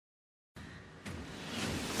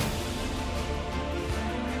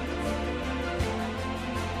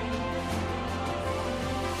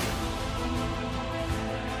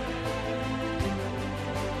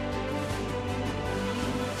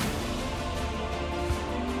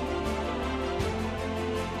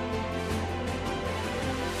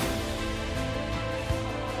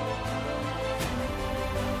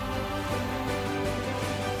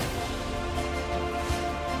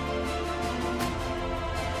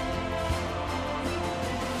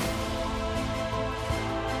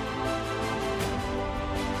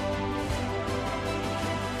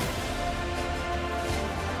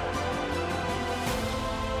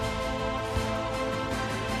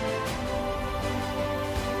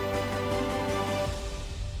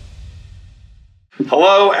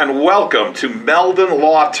Hello and welcome to Meldon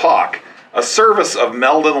Law Talk, a service of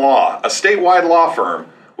Meldon Law, a statewide law firm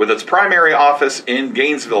with its primary office in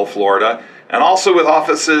Gainesville, Florida, and also with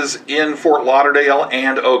offices in Fort Lauderdale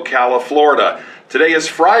and Ocala, Florida. Today is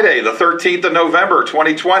Friday, the 13th of November,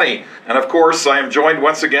 2020, and of course I am joined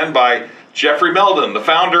once again by Jeffrey Meldon, the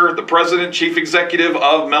founder, the president, chief executive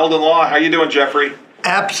of Meldon Law. How you doing, Jeffrey?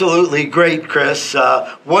 Absolutely great, Chris.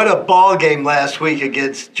 What a ball game last week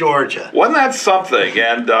against Georgia. Wasn't that something?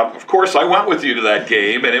 And of course, I went with you to that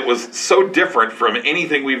game, and it was so different from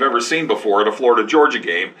anything we've ever seen before at a Florida-Georgia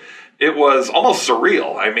game. It was almost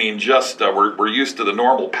surreal. I mean, just we're used to the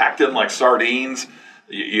normal packed in like sardines.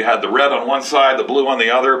 You had the red on one side, the blue on the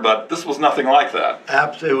other, but this was nothing like that.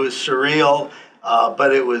 It was surreal,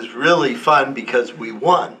 but it was really fun because we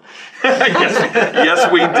won.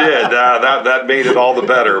 yes, we did. That made it all the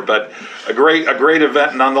better. But a great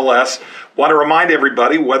event nonetheless. Want to remind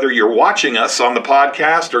everybody, whether you're watching us on the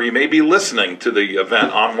podcast or you may be listening to the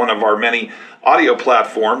event on one of our many audio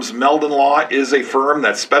platforms, Meldon Law is a firm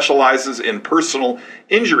that specializes in personal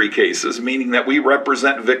injury cases, meaning that we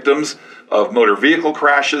represent victims of motor vehicle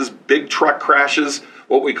crashes, big truck crashes,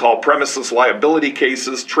 what we call premises liability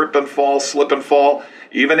cases, trip and fall, slip and fall,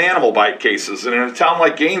 even animal bite cases. And in a town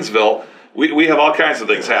like Gainesville, we have all kinds of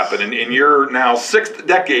things happen. And in your now 6th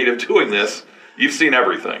decade of doing this, you've seen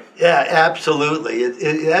everything. Yeah, absolutely.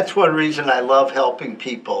 That's one reason I love helping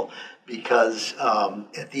people, because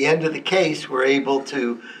at the end of the case, we're able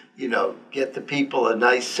to, get the people a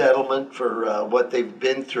nice settlement for what they've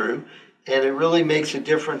been through. And it really makes a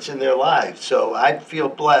difference in their lives. So I feel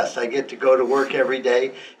blessed. I get to go to work every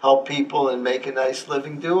day, help people, and make a nice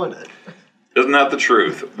living doing it. Isn't that the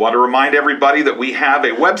truth? Want to remind everybody that we have a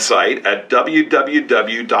website at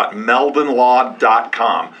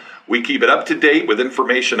www.meldonlaw.com. We keep it up to date with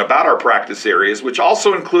information about our practice areas, which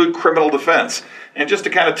also include criminal defense. And just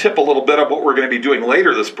to kind of tip a little bit of what we're going to be doing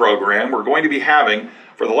later this program, we're going to be having,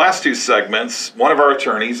 for the last 2 segments, one of our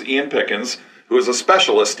attorneys, Ian Pickens, who is a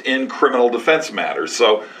specialist in criminal defense matters.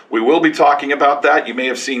 So we will be talking about that. You may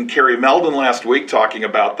have seen Carrie Meldon last week talking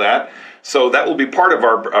about that. So that will be part of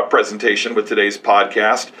our presentation with today's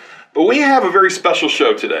podcast. But we have a very special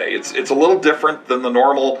show today. It's a little different than the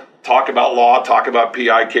normal talk about law, talk about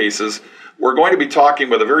PI cases. We're going to be talking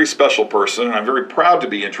with a very special person, and I'm very proud to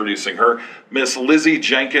be introducing her, Miss Lizzie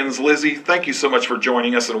Jenkins. Lizzie, thank you so much for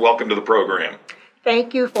joining us, and welcome to the program.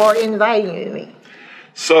 Thank you for inviting me.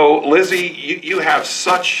 So, Lizzie, you have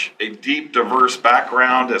such a deep, diverse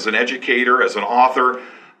background as an educator, as an author,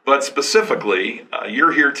 but specifically,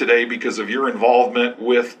 you're here today because of your involvement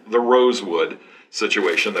with the Rosewood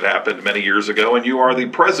situation that happened many years ago, and you are the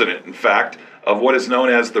president, in fact, of what is known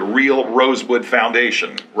as the Real Rosewood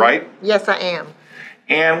Foundation, right? Yes, I am.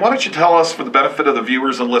 And why don't you tell us, for the benefit of the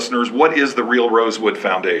viewers and listeners, what is the Real Rosewood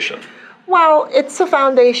Foundation? Well, it's a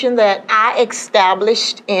foundation that I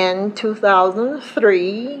established in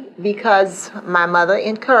 2003 because my mother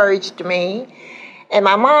encouraged me. And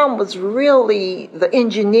my mom was really the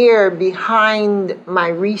engineer behind my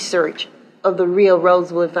research of the Real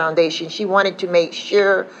Rosewood Foundation. She wanted to make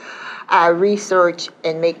sure I research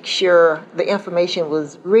and make sure the information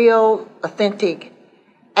was real, authentic,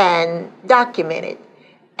 and documented.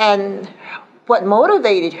 And what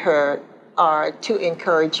motivated her to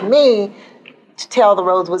encourage me to tell the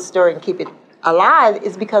Rosewood story and keep it alive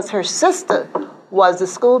is because her sister was a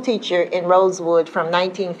school teacher in Rosewood from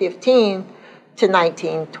 1915 to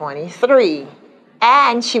 1923.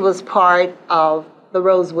 And she was part of the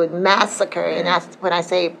Rosewood Massacre. And that's when I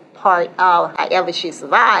say part of, however she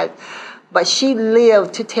survived. But she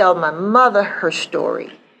lived to tell my mother her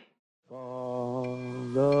story.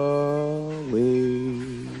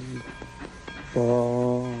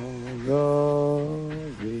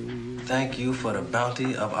 Thank you for the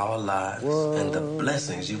bounty of our lives and the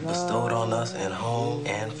blessings you bestowed on us in home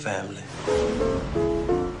and family.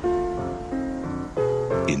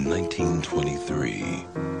 In 1923,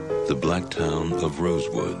 the black town of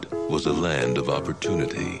Rosewood was a land of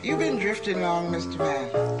opportunity. You've been drifting along, Mr.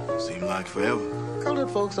 Man. Seemed like forever. Colored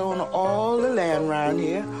folks own all the land around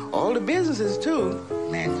here, all the businesses too.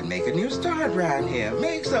 Man can make a new start around here,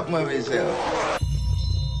 make something of himself.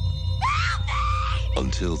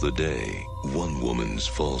 Until the day, one woman's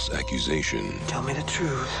false accusation Tell me the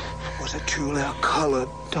truth. Was it truly a colored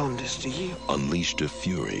done this to you? unleashed a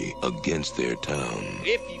fury against their town.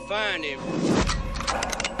 If you find him,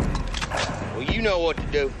 well, you know what to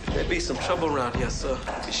do. There'd be some trouble around here, sir.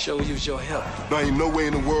 It sure use your help. There ain't no way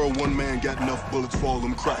in the world one man got enough bullets for all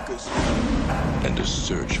them crackers. And a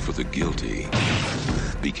search for the guilty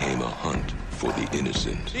became a hunt for the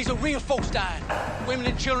innocent. These are real folks dying. Women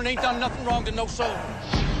and children ain't done nothing wrong to no soul.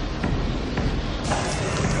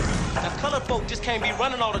 Now, colored folk just can't be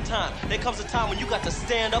running all the time. There comes a time when you got to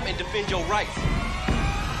stand up and defend your rights.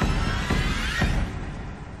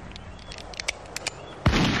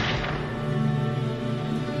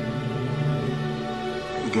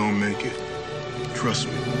 We're gonna make it. Trust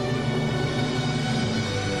me.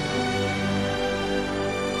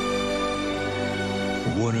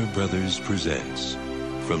 Warner Brothers presents,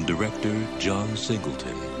 from director John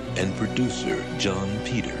Singleton and producer John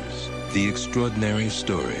Peters, the extraordinary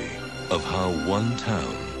story of how one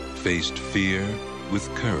town faced fear with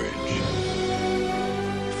courage,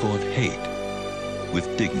 fought hate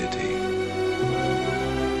with dignity,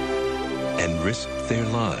 and risked their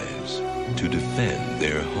lives to defend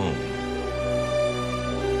their home.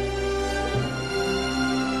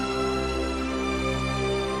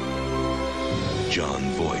 John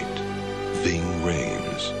Voight, Ving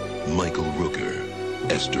Rhames, Michael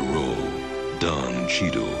Rooker, Esther Roll, Don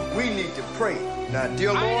Cheadle. We need to pray. Now,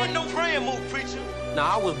 dear Lord. I ain't no praying move, preacher.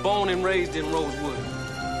 Now, I was born and raised in Rosewood.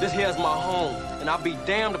 This here's my home, and I'll be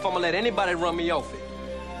damned if I'm gonna let anybody run me off it.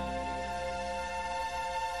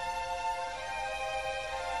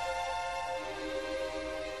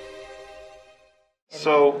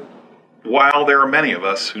 So, while there are many of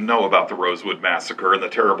us who know about the Rosewood Massacre and the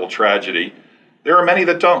terrible tragedy, there are many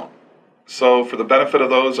that don't. So, for the benefit of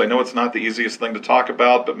those, I know it's not the easiest thing to talk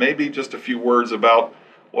about, but maybe just a few words about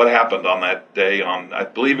what happened on that day on, I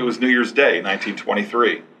believe it was New Year's Day,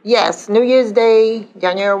 1923. Yes, New Year's Day,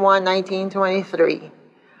 January 1, 1923.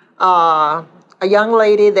 A young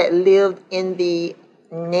lady that lived in the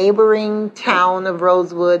neighboring town of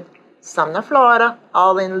Rosewood, Sumner, Florida,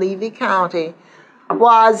 all in Levy County,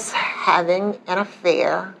 was having an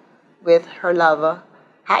affair with her lover.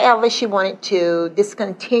 However, she wanted to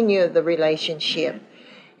discontinue the relationship,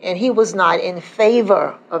 and he was not in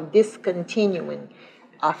favor of discontinuing.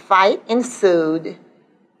 A fight ensued.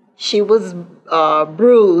 She was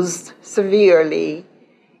bruised severely,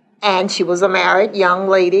 and she was a married young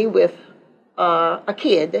lady with a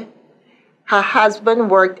kid. Her husband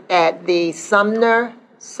worked at the Sumner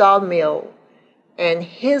Sawmill, and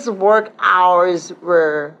his work hours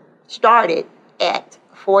were started at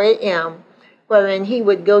 4 a.m., wherein he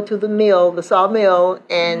would go to the mill, the sawmill,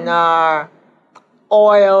 and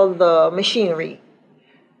oil the machinery.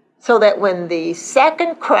 So that when the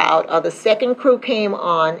second crowd or the second crew came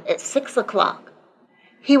on at 6 o'clock,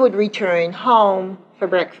 he would return home for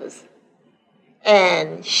breakfast.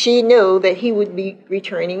 And she knew that he would be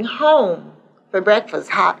returning home for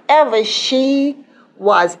breakfast. However, she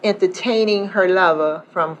was entertaining her lover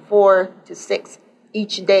from 4 to 6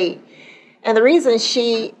 each day. And the reason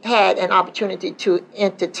she had an opportunity to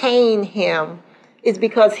entertain him is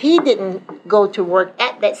because he didn't go to work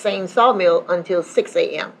at that same sawmill until 6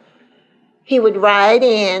 a.m. He would ride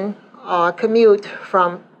in or commute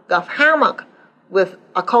from Gulf Hammock with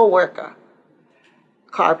a co-worker,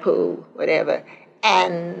 carpool, whatever.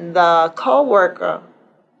 And the co-worker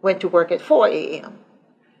went to work at 4 a.m.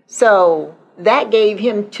 So that gave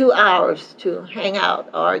him 2 hours to hang out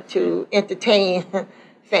or to entertain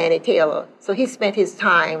Fannie Taylor. So he spent his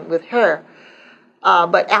time with her.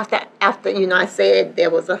 But after I said there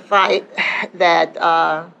was a fight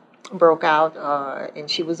that broke out, and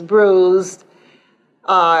she was bruised.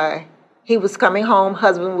 He was coming home.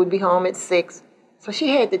 Husband would be home at 6. So she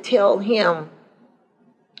had to tell him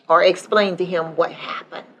or explain to him what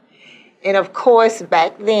happened. And of course,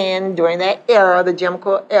 back then, during that era, the Jim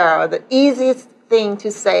Crow era, the easiest thing to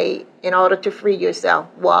say in order to free yourself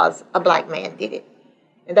was a black man did it.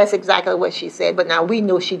 And that's exactly what she said. But now we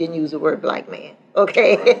know she didn't use the word black man.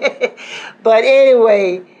 Okay? But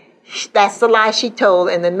anyway, that's the lie she told.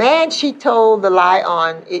 And the man she told the lie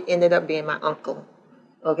on, it ended up being my uncle.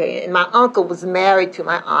 Okay? And my uncle was married to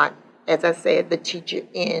my aunt, as I said, the teacher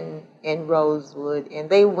in Rosewood. And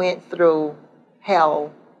they went through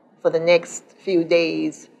hell for the next few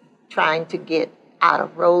days trying to get out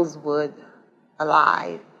of Rosewood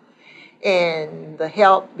alive. And the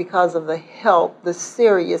help, because of the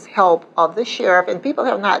serious help of the sheriff, and people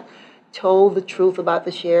have not told the truth about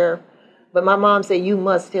the sheriff, but my mom said, you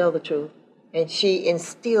must tell the truth. And she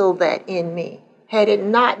instilled that in me. Had it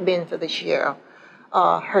not been for the sheriff,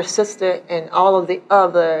 her sister and all of the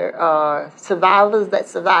other survivors that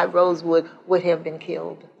survived Rosewood would have been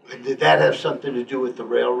killed. Did that have something to do with the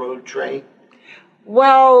railroad train?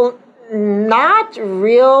 Well, not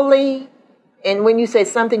really. And when you say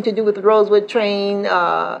something to do with the Rosewood train,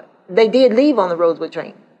 they did leave on the Rosewood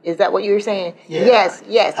train. Is that what you were saying? Yeah.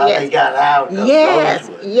 Yes. How they got out of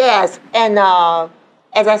Rosewood. Yes. And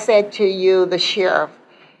as I said to you, the sheriff,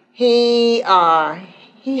 he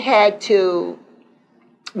had to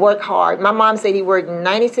work hard. My mom said he worked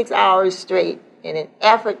 96 hours straight in an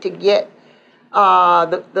effort to get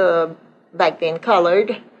the back then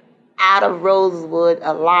colored out of Rosewood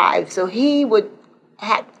alive. So he would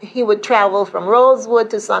travel from Rosewood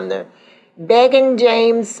to Sumner, begging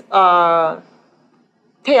James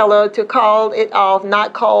Taylor to call it off,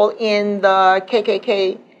 not call in the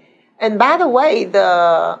KKK. And by the way,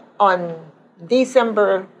 on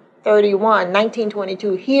December 31,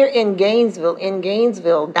 1922, here in Gainesville,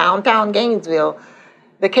 downtown Gainesville,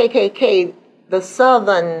 the KKK, the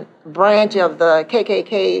southern branch of the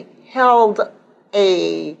KKK, held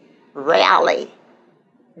a rally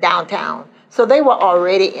downtown. So they were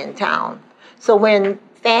already in town. So when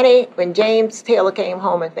James Taylor came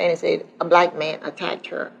home and Fanny said a black man attacked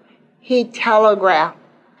her, he telegraphed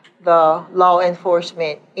the law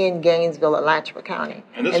enforcement in Gainesville, Alachua County.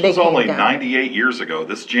 And this was only 98 years ago.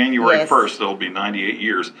 This January 1st, it'll be 98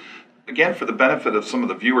 years. Again, for the benefit of some of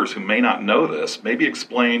the viewers who may not know this, maybe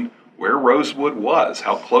explain where Rosewood was,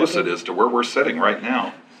 how close it is to where we're sitting right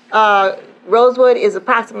now. Rosewood is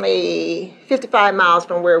approximately 55 miles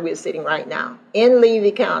from where we're sitting right now, in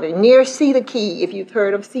Levy County, near Cedar Key, if you've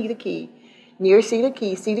heard of Cedar Key. Near Cedar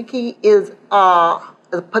Key. Cedar Key is a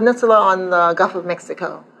peninsula on the Gulf of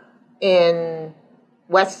Mexico, in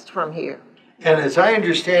west from here. And as I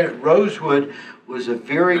understand it, Rosewood was a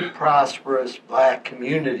very prosperous black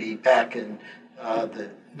community back in the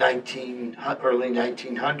early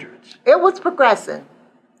 1900s. It was progressing.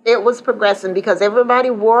 It was progressing because everybody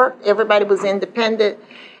worked, everybody was independent,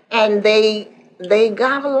 and they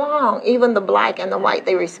got along. Even the black and the white,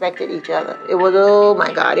 they respected each other. It was, oh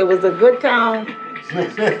my God, it was a good town.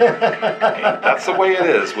 That's the way it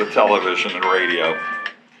is with television and radio.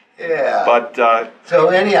 Yeah. But so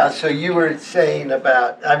anyhow, so you were saying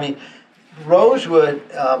about, I mean, Rosewood,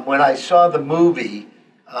 when I saw the movie,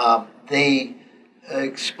 they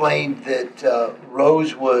explained that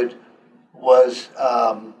Rosewood was,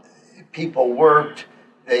 people worked,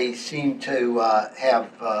 they seemed to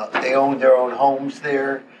they owned their own homes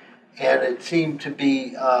there, and it seemed to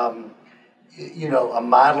be, a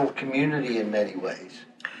model community in many ways.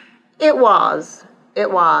 It was,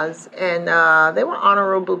 and they were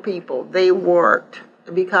honorable people. They worked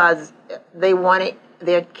because they wanted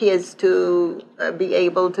their kids to be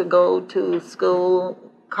able to go to school,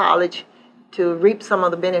 college, to reap some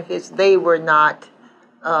of the benefits they were not,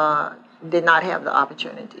 did not have the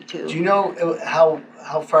opportunity to. Do you know how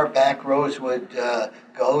far back Rosewood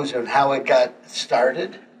goes and how it got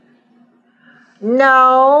started?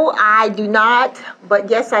 No, I do not, but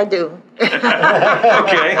yes, I do.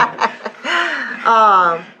 Okay.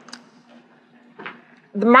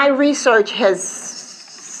 My research has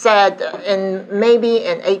said maybe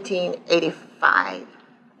in 1885,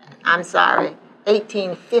 I'm sorry,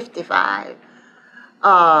 1855,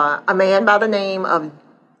 a man by the name of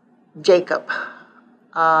Jacob,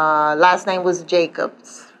 last name was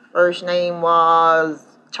Jacobs, first name was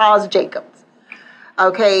Charles Jacobs,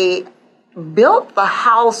 okay, built the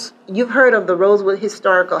house. You've heard of the Rosewood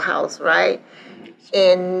Historical House, right?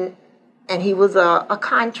 And he was a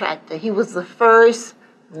contractor. He was the first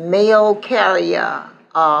mail carrier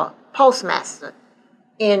postmaster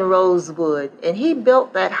in Rosewood. And he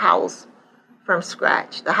built that house from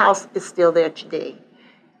scratch. The house is still there today.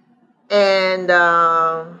 And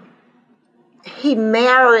he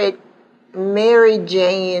married Mary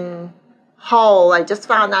Jane Hall. I just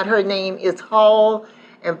found out her name is Hall.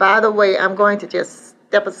 And by the way, I'm going to just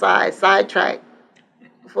step aside, sidetrack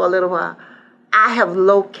for a little while. I have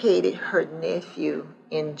located her nephew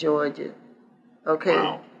in Georgia. Okay?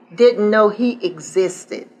 Wow. Didn't know he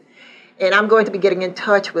existed. And I'm going to be getting in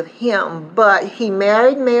touch with him. But he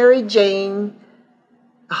married Mary Jane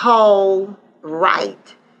Hall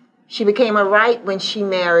Wright. She became a Wright when she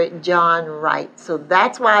married John Wright. So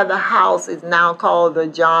that's why the house is now called the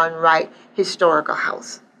John Wright Historical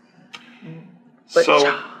House. But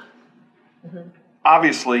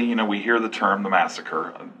obviously, we hear the term the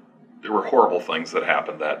massacre. There were horrible things that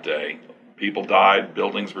happened that day. People died,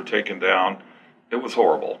 buildings were taken down. It was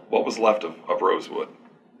horrible. What was left of Rosewood?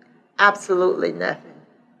 Absolutely nothing.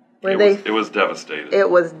 It was devastated. It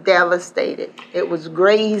was devastated. It was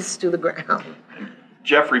grazed to the ground.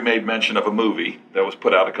 Jeffrey made mention of a movie that was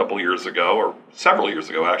put out a couple years ago, or several years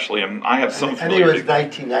ago, actually, and I have some familiarity. I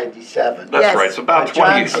think it was 1997. That's right, so about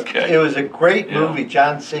 20, okay. It was a great movie.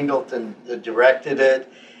 John Singleton directed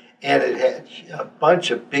it, and it had a bunch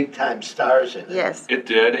of big-time stars in it. Yes. It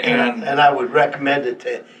did, and I would recommend it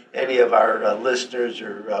to any of our listeners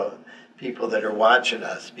or people that are watching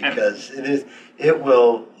us, because it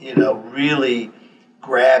will, really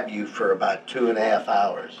grab you for about 2.5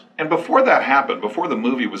 hours. And before that happened, before the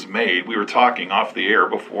movie was made, we were talking off the air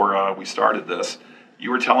before we started this.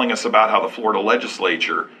 You were telling us about how the Florida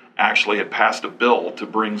legislature actually had passed a bill to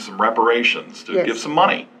bring some reparations, to give some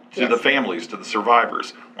money to the families, to the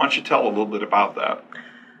survivors. Why don't you tell a little bit about that?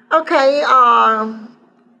 Okay,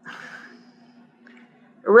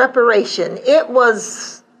 reparation. It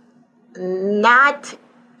was not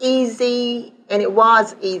easy, and it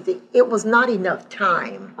was easy. It was not enough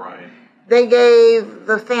time. Right. They gave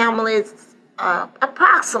the families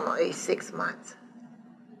approximately 6 months,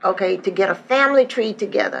 okay, to get a family tree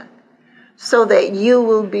together so that you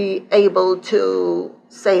will be able to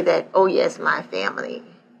say that, oh yes, my family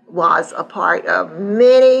was a part of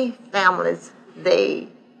many families they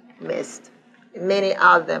missed, many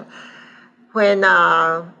of them. When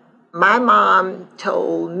my mom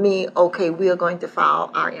told me, okay, we are going to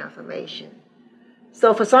file our information.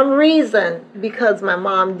 So for some reason, because my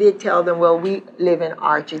mom did tell them, well, we live in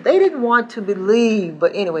Archie, they didn't want to believe,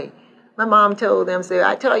 but anyway, my mom told them, say,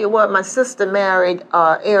 I tell you what, my sister married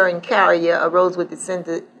Aaron Carrier, a Rosewood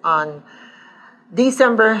descendant, on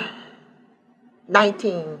December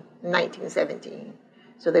 1917.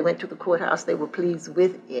 So they went to the courthouse. They were pleased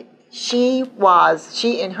with it. She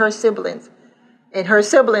and her siblings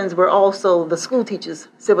were also the school teacher's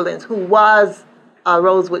siblings, who was a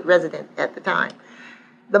Rosewood resident at the time.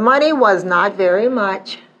 The money was not very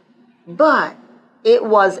much, but it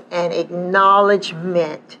was an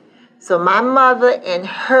acknowledgement. So my mother and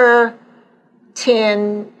her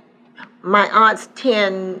my aunt's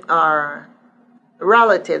 10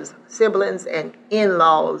 relatives, siblings, and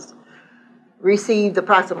in-laws received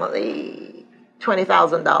approximately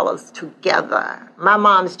 $20,000 together. My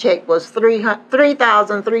mom's check was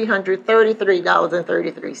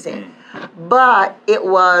 $3,333.33. But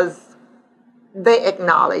they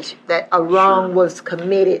acknowledged that a wrong was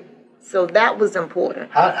committed. So that was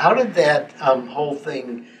important. How did that whole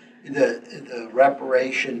thing, the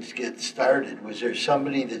reparations, get started? Was there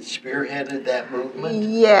somebody that spearheaded that movement?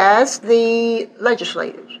 Yes, the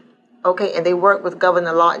legislators. Okay, and they worked with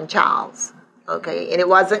Governor Lawton Childs. Okay, and it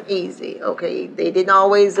wasn't easy. Okay, they didn't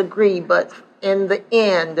always agree, but in the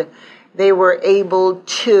end, they were able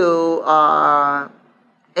to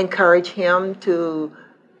encourage him to.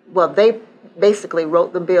 Well, they basically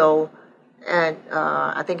wrote the bill, and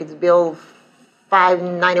I think it's Bill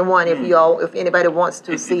 591. If anybody wants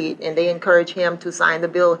to see it, and they encouraged him to sign the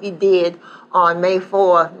bill. He did on May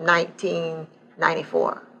 4,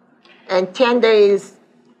 1994, and 10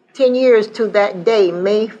 years to that day,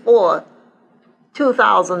 May 4th,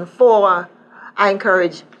 2004, I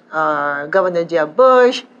encouraged Governor Jeb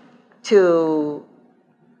Bush to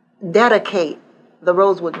dedicate the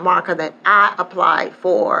Rosewood marker that I applied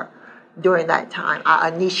for during that time. I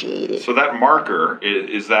initiated. So that marker,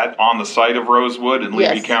 is that on the site of Rosewood in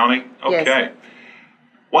Levy County? Okay. Yes.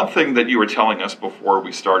 One thing that you were telling us before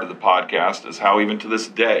we started the podcast is how even to this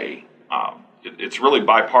day, it's really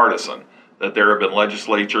bipartisan, that there have been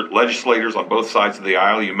legislators on both sides of the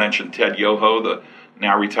aisle. You mentioned Ted Yoho, the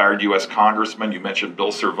now retired U.S. Congressman. You mentioned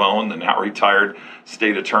Bill Cervone, the now retired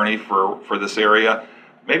state attorney for this area.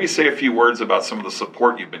 Maybe say a few words about some of the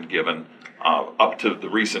support you've been given up to the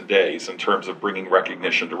recent days in terms of bringing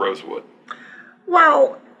recognition to Rosewood.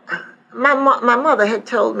 Well, my mother had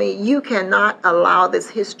told me, you cannot allow this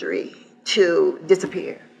history to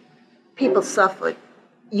disappear. People suffered.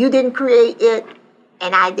 You didn't create it,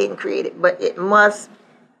 and I didn't create it, but it must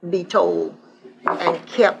be told and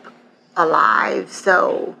kept alive.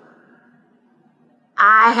 So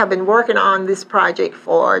I have been working on this project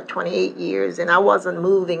for 28 years, and I wasn't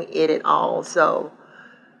moving it at all. So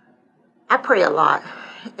I pray a lot,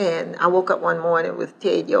 and I woke up one morning with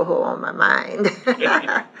Ted Yoho on my mind.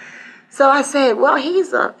 So I said, well,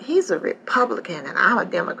 he's a Republican, and I'm a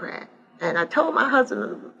Democrat. And I told my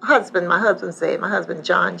husband,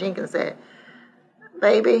 John Jenkins, said,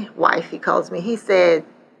 baby, wife, he calls me, he said,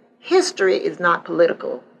 history is not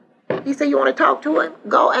political. He said, you want to talk to him?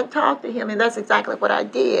 Go and talk to him. And that's exactly what I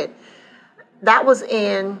did. That was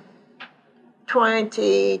in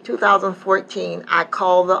 2014. I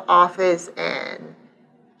called the office, and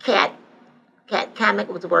Kat Kamek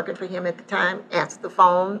was working for him at the time, answered the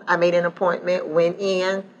phone. I made an appointment, went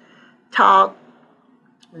in, talked.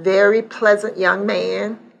 Very pleasant young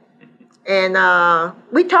man. And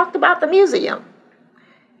we talked about the museum.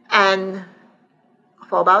 And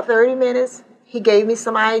for about 30 minutes, he gave me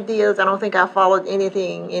some ideas. I don't think I followed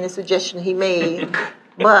any suggestion he made,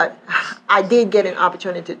 but I did get an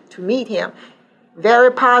opportunity to meet him. Very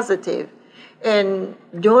positive. And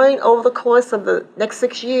over the course of the next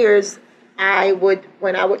 6 years,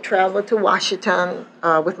 when I would travel to Washington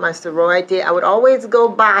with my sorority, I would always go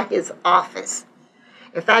by his office.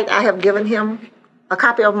 In fact, I have given him a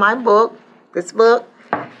copy of my book, this book,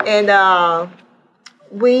 and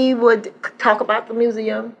we would talk about the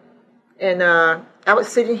museum. And I would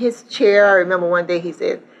sit in his chair. I remember one day he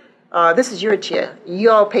said, this is your chair.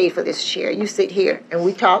 You all paid for this chair. You sit here. And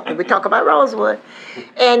we talk about Rosewood.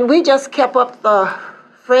 And we just kept up the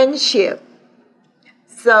friendship.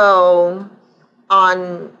 So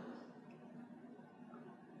on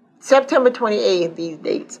September 28th, these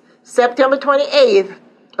dates, September 28th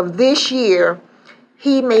of this year,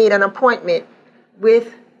 he made an appointment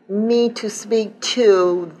with me to speak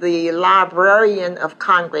to the Librarian of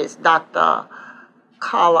Congress, Dr.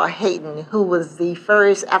 Carla Hayden, who was the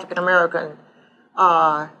first African-American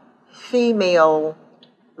female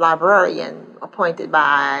librarian appointed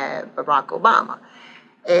by Barack Obama.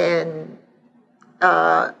 And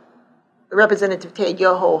Representative Ted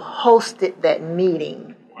Yoho hosted that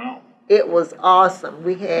meeting. Wow. It was awesome.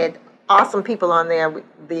 We had awesome people on there.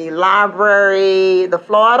 The library, the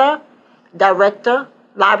Florida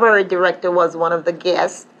library director was one of the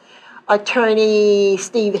guests. Attorney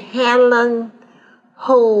Steve Hanlon,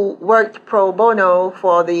 who worked pro bono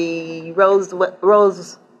for the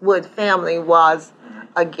Rosewood family, was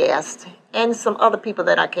a guest. And some other people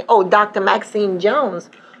that I can't... Oh, Dr. Maxine Jones,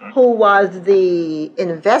 who was the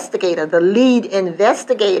investigator, the lead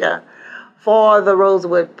investigator for the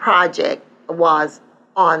Rosewood Project, was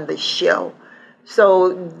on the show.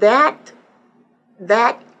 So that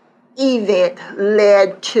event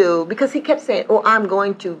led to, because he kept saying, oh, I'm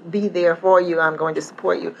going to be there for you, I'm going to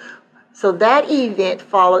support you. So that event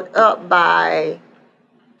followed up by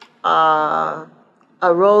a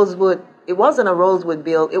Rosewood, it wasn't a Rosewood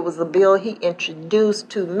bill, it was a bill he introduced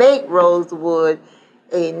to make Rosewood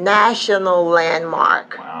a national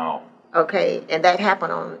landmark. Wow. Okay, and that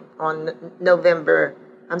happened on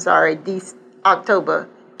October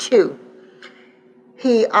 2.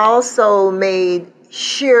 He also made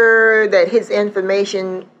sure that his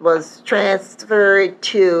information was transferred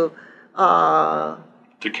to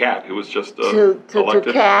Kat, who was just elected. To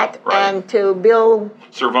Kat, right. And to Bill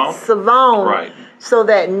Savone. Right. So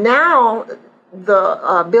that now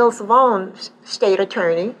the Bill Savone, state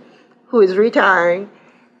attorney, who is retiring,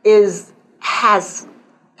 is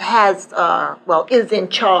in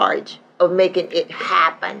charge of making it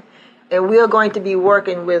happen. And we are going to be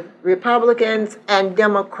working with Republicans and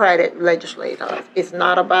Democratic legislators. It's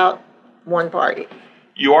not about one party.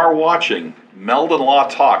 You are watching Meldon Law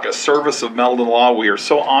Talk, a service of Meldon Law. We are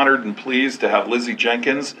so honored and pleased to have Lizzie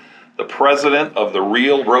Jenkins, the president of the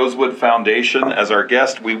Real Rosewood Foundation, as our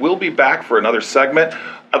guest. We will be back for another segment.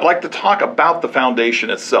 I'd like to talk about the foundation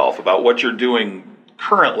itself, about what you're doing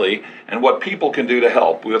currently and what people can do to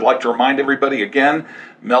help. We would like to remind everybody again,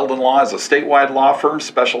 Meldon Law is a statewide law firm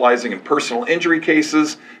specializing in personal injury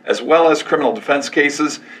cases as well as criminal defense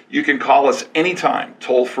cases. You can call us anytime,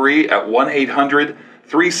 toll free at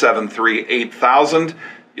 1-800-373-8000.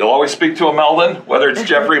 You'll always speak to a Meldon, whether it's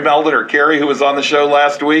Jeffrey Meldon or Carrie, who was on the show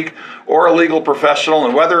last week, or a legal professional.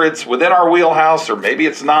 And whether it's within our wheelhouse or maybe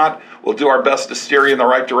it's not, we'll do our best to steer you in the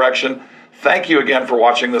right direction. Thank you again for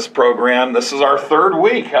watching this program. This is our third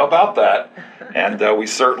week. How about that? And we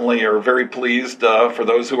certainly are very pleased for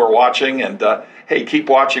those who are watching. And hey, keep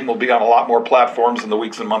watching. We'll be on a lot more platforms in the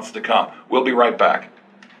weeks and months to come. We'll be right back.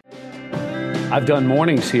 I've done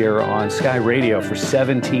mornings here on Sky Radio for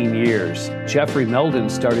 17 years. Jeffrey Meldon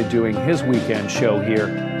started doing his weekend show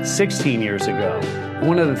here 16 years ago.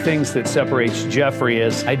 One of the things that separates Jeffrey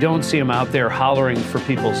is I don't see him out there hollering for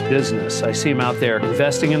people's business. I see him out there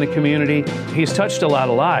investing in the community. He's touched a lot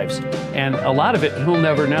of lives, and a lot of it he'll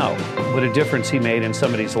never know what a difference he made in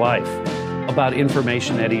somebody's life about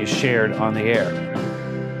information that he has shared on the air.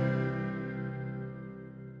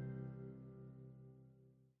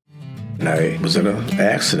 And I was in an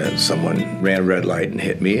accident. Someone ran a red light and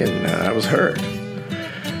hit me, and I was hurt.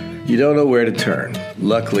 You don't know where to turn.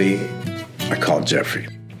 Luckily, I called Jeffrey.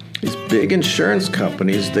 These big insurance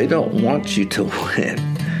companies, they don't want you to win.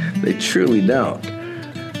 They truly don't.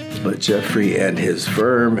 But Jeffrey and his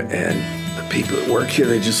firm and the people that work here,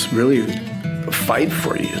 they just really fight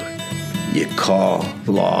for you. You call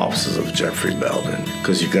the law offices of Jeffrey Meldon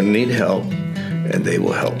because you're going to need help, and they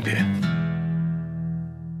will help you.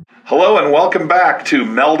 Hello and welcome back to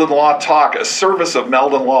Meldon Law Talk, a service of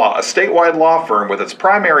Meldon Law, a statewide law firm with its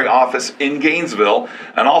primary office in Gainesville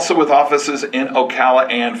and also with offices in Ocala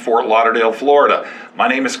and Fort Lauderdale, Florida. My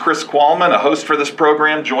name is Chris Qualman, a host for this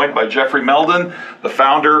program, joined by Jeffrey Meldon, the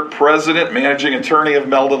founder, president, managing attorney of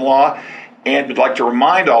Meldon Law. And we'd like to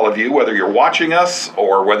remind all of you, whether you're watching us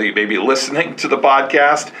or whether you may be listening to the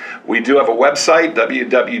podcast, we do have a website,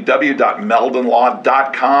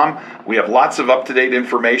 www.meldonlaw.com. We have lots of up-to-date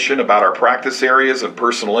information about our practice areas in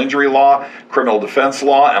personal injury law, criminal defense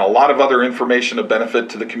law, and a lot of other information of benefit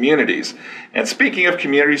to the communities. And speaking of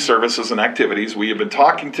community services and activities, we have been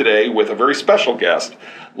talking today with a very special guest,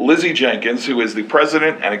 Lizzie Jenkins, who is the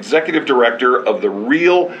president and executive director of the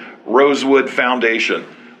Real Rosewood Foundation.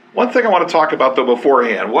 One thing I want to talk about, though,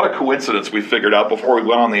 beforehand, what a coincidence we figured out before we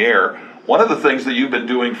went on the air. One of the things that you've been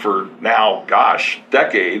doing for now,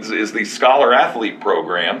 decades, is the Scholar Athlete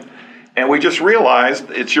Program. And we just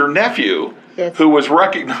realized it's your nephew who was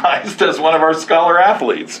recognized as one of our Scholar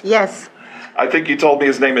Athletes. Yes. I think you told me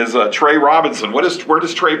his name is Trey Robinson. Where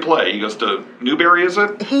does Trey play? He goes to Newberry, is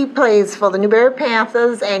it? He plays for the Newberry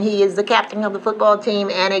Panthers, and he is the captain of the football team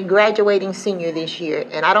and a graduating senior this year.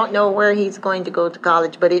 And I don't know where he's going to go to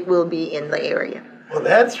college, but it will be in the area. Well,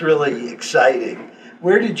 that's really exciting.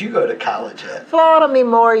 Where did you go to college at? Florida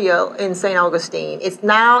Memorial in St. Augustine. It's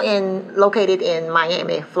now located in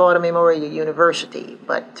Miami, Florida Memorial University.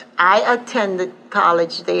 But I attended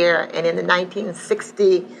college there, and in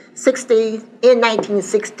 1960,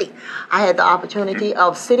 I had the opportunity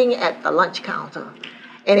of sitting at the lunch counter.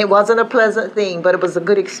 And it wasn't a pleasant thing, but it was a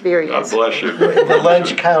good experience. God bless you. The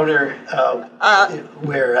lunch counter,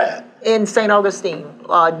 where at? In St. Augustine,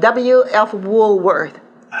 W.F. Woolworth.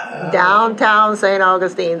 Downtown St.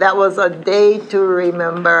 Augustine. That was a day to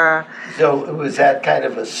remember. So was that kind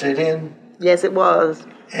of a sit-in? Yes, it was.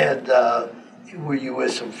 And were you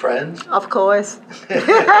with some friends? Of course. And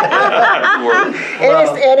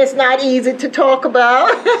it's not easy to talk about.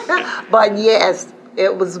 But yes,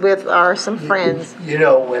 it was with some friends.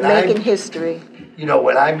 Making history.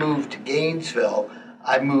 When I moved to Gainesville,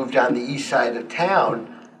 I moved on the east side of town,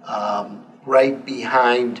 right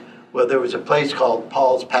behind. Well, there was a place called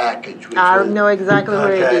Paul's Package. I know exactly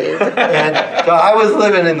where it is. And so I was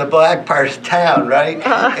living in the black part of town, right?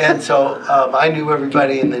 And so I knew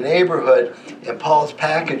everybody in the neighborhood, and Paul's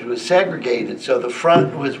Package was segregated. So the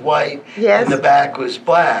front was white and the back was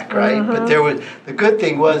black, right? Mm-hmm. But the good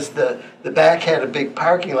thing was the back had a big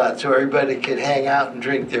parking lot so everybody could hang out and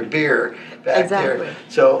drink their beer back there.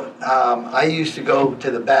 So I used to go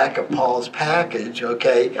to the back of Paul's Package, and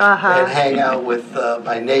hang out with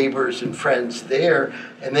my neighbors and friends there.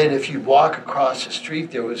 And then if you walk across the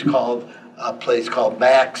street, there was a place called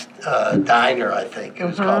Mac's Diner, I think. It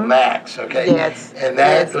was called Mac's, Yes. And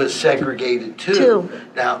that was segregated too.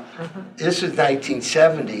 Now, this is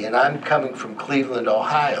 1970, and I'm coming from Cleveland,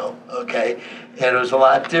 Ohio, And it was a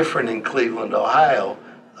lot different in Cleveland, Ohio,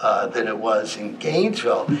 than it was in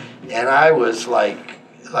Gainesville. And I was like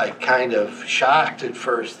kind of shocked at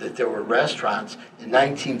first that there were restaurants in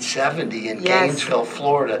 1970 in Gainesville,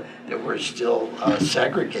 Florida, that were still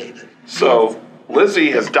segregated. So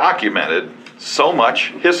Lizzie has documented so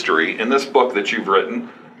much history in this book that you've written.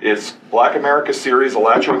 It's Black America Series,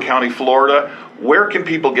 Alachua County, Florida. Where can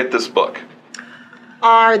people get this book?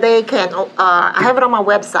 They can. I have it on my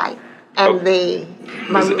website. And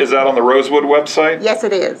is that on the Rosewood website? Yes,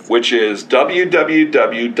 it is. Which is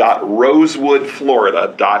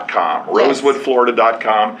www.rosewoodflorida.com. Yes.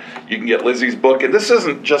 Rosewoodflorida.com. You can get Lizzie's book. And this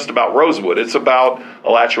isn't just about Rosewood. It's about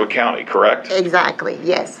Alachua County, correct? Exactly,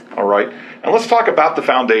 yes. All right. And let's talk about the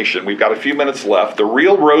foundation. We've got a few minutes left. The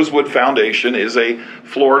Real Rosewood Foundation is a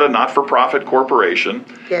Florida not-for-profit corporation.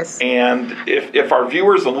 Yes. And if our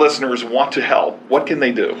viewers and listeners want to help, what can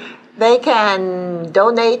they do? They can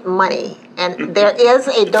donate money, and there is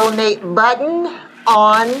a donate button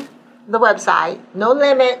on the website. No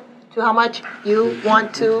limit to how much you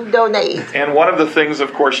want to donate. And one of the things,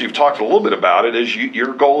 of course, you've talked a little bit about it, is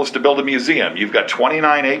your goal is to build a museum. You've got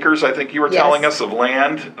 29 acres, I think you were telling us, of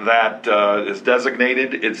land that is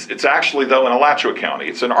designated. It's actually, though, in Alachua County.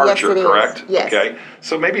 It's in Archer, correct? Yes. Okay.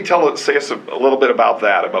 So maybe say us a little bit about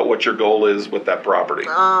that, about what your goal is with that property.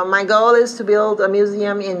 My goal is to build a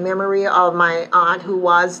museum in memory of my aunt, who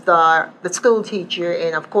was the school teacher,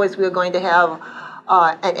 and of course we're going to have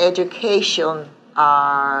an education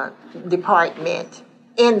department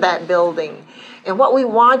in that building. And what we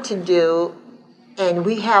want to do, and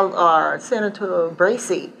we have our Senator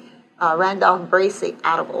Bracey, Randolph Bracey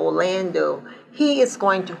out of Orlando, he is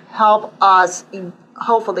going to help us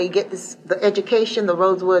hopefully get the education, the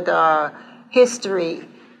Rosewood history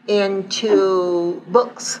into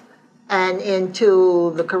books and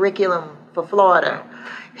into the curriculum for Florida.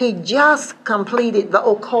 He just completed the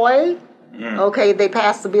Ocoee. Okay, they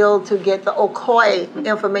passed the bill to get the Ocoee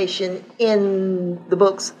information in the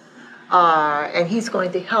books, and he's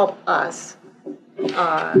going to help us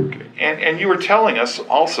And you were telling us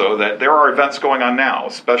also that there are events going on now,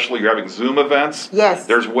 especially you're having Zoom events. Yes.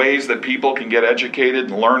 There's ways that people can get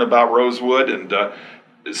educated and learn about Rosewood, and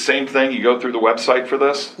same thing, you go through the website for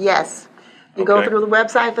this? Yes. You go through the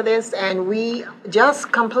website for this, and we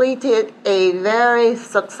just completed a very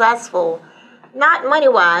successful, not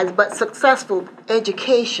money-wise, but successful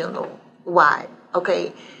educational-wide,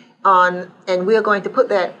 okay? And we're going to put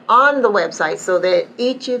that on the website so that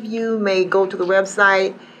each of you may go to the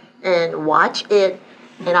website and watch it.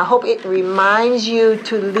 And I hope it reminds you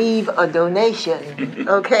to leave a donation,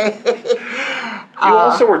 okay? You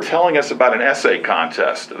also were telling us about an essay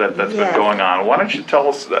contest that's been going on. Why don't you tell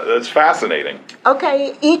us that? That's fascinating.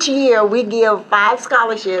 Okay, each year we give 5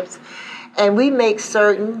 scholarships, and we make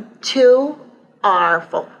certain 2 are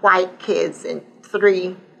for white kids and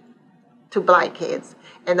 3 to black kids.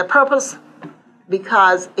 And the purpose,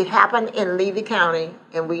 because it happened in Levy County,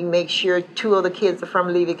 and we make sure 2 of the kids are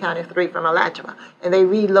from Levy County, 3 from Alachua, and they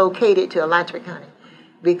relocated to Alachua County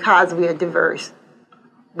because we are diverse.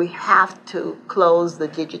 We have to close the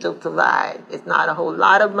digital divide. It's not a whole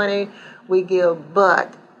lot of money we give,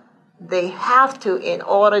 but they have to, in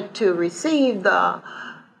order to receive the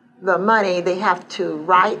money, they have to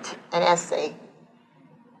write an essay.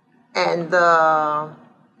 And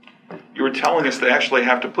you were telling us they actually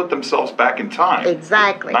have to put themselves back in time.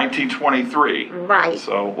 Exactly. 1923. Right.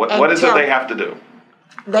 So what is it they have to do?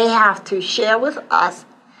 They have to share with us,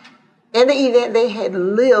 in the event they had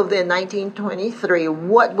lived in 1923,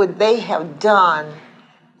 what would they have done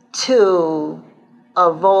to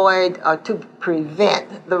avoid or to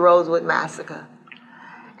prevent the Rosewood Massacre?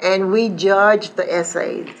 And we judged the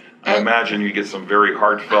essays. I imagine you get some very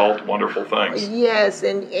heartfelt, wonderful things. Yes,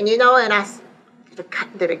 and you know, and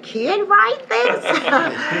did a kid write this?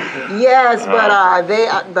 Yes, but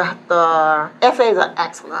the essays are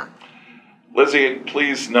excellent. Lizzie,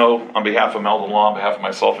 please know on behalf of Meldon Law, on behalf of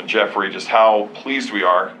myself and Jeffrey, just how pleased we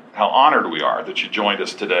are, how honored we are that you joined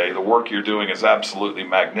us today. The work you're doing is absolutely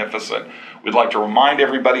magnificent. We'd like to remind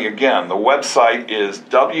everybody again, the website is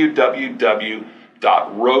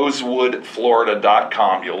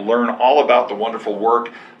www.rosewoodflorida.com. You'll learn all about the wonderful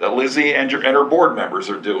work that Lizzie and her board members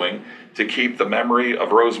are doing to keep the memory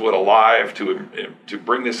of Rosewood alive, to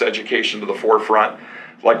bring this education to the forefront.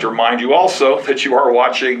 I'd like to remind you also that you are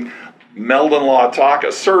watching Meldon Law Talk,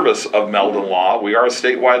 a service of Meldon Law. We are a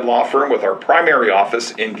statewide law firm with our primary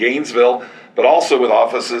office in Gainesville, but also with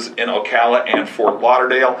offices in Ocala and Fort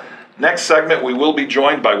Lauderdale. Next segment, we will be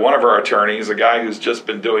joined by one of our attorneys, a guy who's just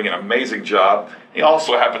been doing an amazing job. He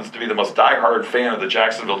also happens to be the most diehard fan of the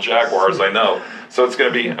Jacksonville Jaguars I know, so it's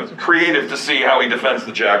going to be creative to see how he defends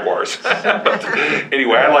the Jaguars. But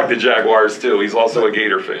anyway, I like the Jaguars too. He's also a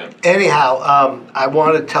Gator fan. Anyhow, I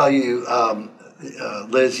want to tell you,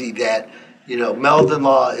 Lizzie, that Meldon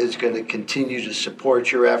Law is going to continue to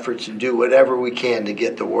support your efforts and do whatever we can to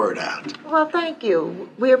get the word out. Well, thank you.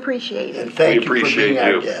 We appreciate it. And thank you for being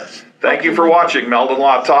our guest. Thank you for watching Meldon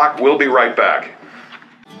Law Talk. We'll be right back.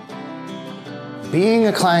 Being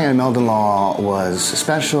a client of Meldon Law was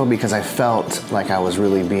special because I felt like I was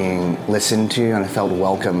really being listened to, and I felt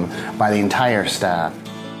welcome by the entire staff.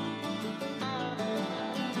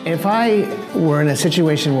 If I were in a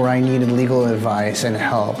situation where I needed legal advice and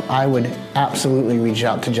help, I would absolutely reach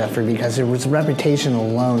out to Jeffrey because his reputation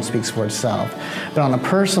alone speaks for itself. But on a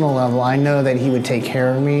personal level, I know that he would take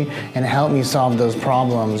care of me and help me solve those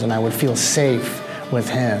problems, and I would feel safe with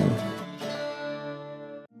him.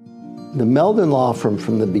 The Meldon Law Firm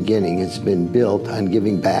from the beginning has been built on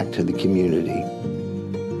giving back to the community.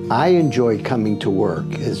 I enjoy coming to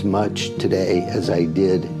work as much today as I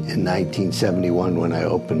did in 1971 when I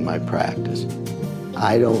opened my practice.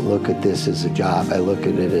 I don't look at this as a job. I look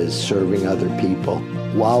at it as serving other people.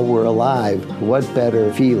 While we're alive, what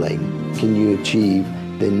better feeling can you achieve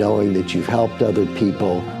than knowing that you've helped other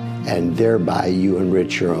people and thereby you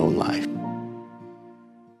enrich your own life?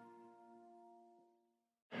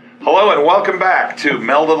 Hello and welcome back to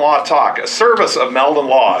Meldon Law Talk, a service of Meldon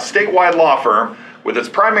Law, a statewide law firm with its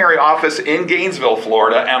primary office in Gainesville,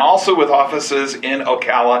 Florida, and also with offices in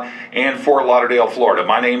Ocala and Fort Lauderdale, Florida.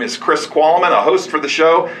 My name is Chris Qualman, a host for the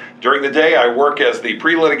show. During the day, I work as the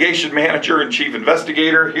pre-litigation manager and chief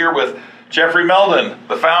investigator here with Jeffrey Meldon,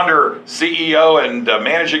 the founder, CEO, and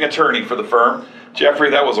managing attorney for the firm.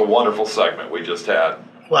 Jeffrey, that was a wonderful segment we just had.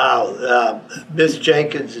 Wow, Miss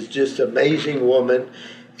Jenkins is just an amazing woman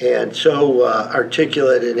and so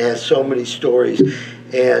articulate and has so many stories.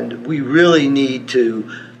 And we really need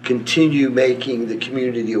to continue making the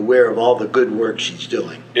community aware of all the good work she's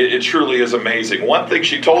doing. It truly is amazing. One thing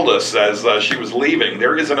she told us as she was leaving,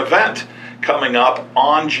 there is an event coming up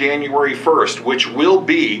on January 1st, which will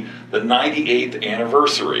be the 98th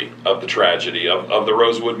anniversary of the tragedy of the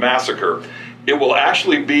Rosewood Massacre. It will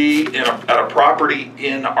actually be at a property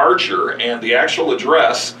in Archer, and the actual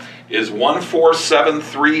address is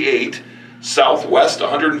 14738 Southwest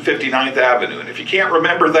 159th Avenue. And if you can't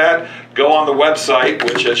remember that, go on the website,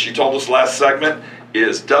 which, as she told us last segment,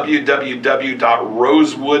 is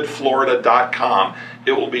www.rosewoodflorida.com.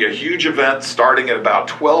 It will be a huge event starting at about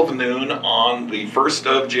 12 noon on the 1st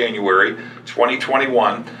of January,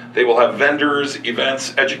 2021. They will have vendors,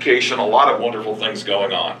 events, education, a lot of wonderful things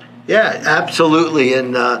going on. Yeah, absolutely.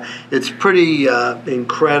 And it's pretty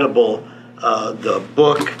incredible, the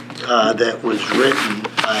book that was written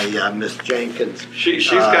by Miss Jenkins. She's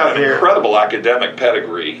got an incredible academic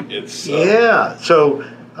pedigree. It's yeah. So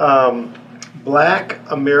Black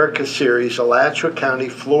America Series, Alachua County,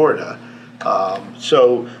 Florida.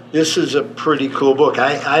 So this is a pretty cool book.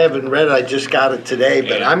 I haven't read it. I just got it today,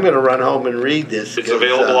 but I'm going to run home and read this. It's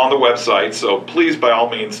available on the website, so please, by all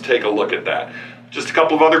means, take a look at that. Just a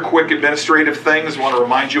couple of other quick administrative things. I want to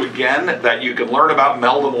remind you again that you can learn about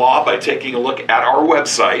Meldon Law by taking a look at our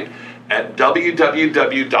website at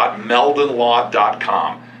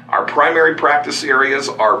www.meldonlaw.com. Our primary practice areas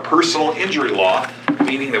are personal injury law,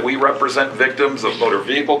 meaning that we represent victims of motor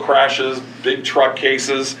vehicle crashes, big truck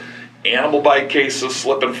cases, animal bike cases,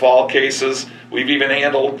 slip and fall cases. We've even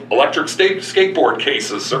handled electric skateboard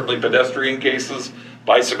cases, certainly pedestrian cases,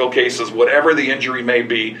 bicycle cases, whatever the injury may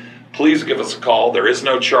be. Please give us a call. There is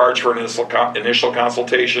no charge for an initial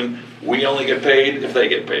consultation. We only get paid if they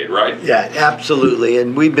get paid, right? Yeah, absolutely.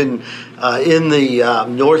 And we've been in the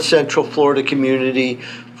North Central Florida community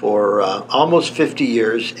for almost 50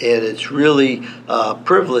 years, and it's really a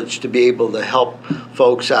privilege to be able to help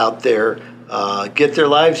folks out there get their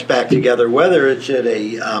lives back together, whether it's in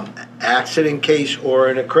a accident case or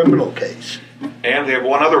in a criminal case. And they have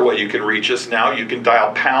one other way you can reach us now. You can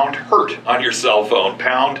dial pound HURT on your cell phone,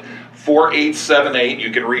 pound 4878.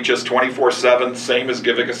 You can reach us 24/7, same as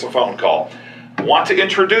giving us a phone call. I want to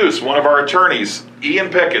introduce one of our attorneys, Ian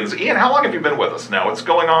Pickens. Ian, how long have you been with us now? It's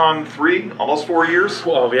going on 3, almost 4 years?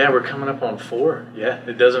 Well, yeah, we're coming up on 4. Yeah,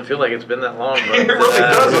 it doesn't feel like it's been that long. But, it really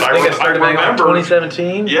doesn't. I think I started back in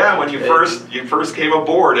 2017. Yeah, when you first came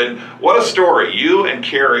aboard. And what a story. You and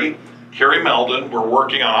Carrie Meldon were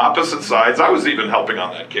working on opposite sides. I was even helping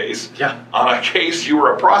on that case. Yeah. On a case, you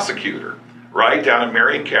were a prosecutor, right, down in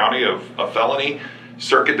Marion County, of a felony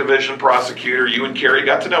circuit division prosecutor. You and Carrie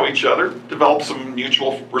got to know each other, developed some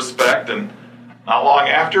mutual respect, and not long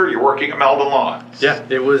after, you're working at Meldon Law. Yeah,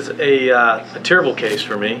 it was a terrible case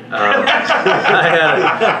for me.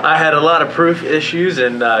 I had a lot of proof issues,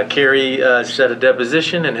 and Carrie set a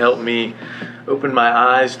deposition and helped me open my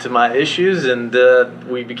eyes to my issues, and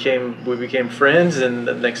we became friends. And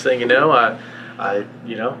the next thing you know, I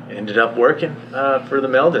ended up working for the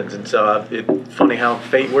Meldons, and so it's funny how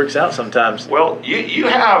fate works out sometimes. Well, you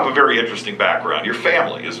have a very interesting background. Your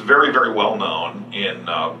family is very, very well known in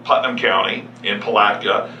Putnam County, in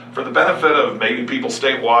Palatka. For the benefit of maybe people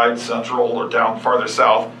statewide, central, or down farther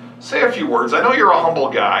south, say a few words. I know you're a humble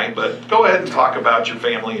guy, but go ahead and talk about your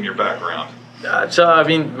family and your background.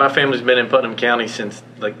 My family's been in Putnam County since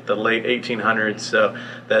like the late 1800s, so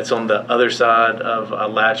that's on the other side of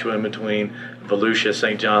Alachua, in between Volusia,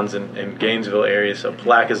 St. John's, and Gainesville area. So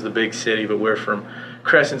Palaka's the big city, but we're from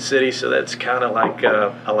Crescent City, so that's kind of like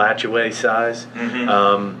Alachua size.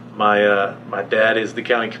 Mm-hmm. My dad is the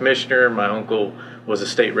county commissioner. My uncle was a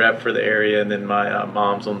state rep for the area, and then my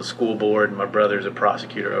mom's on the school board, and my brother's a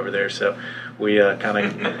prosecutor over there. So we kind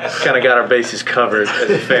of got our bases covered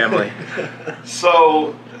as a family.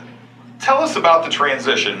 So tell us about the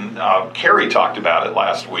transition. Kerry talked about it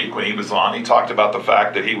last week when he was on. He talked about the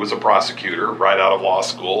fact that he was a prosecutor right out of law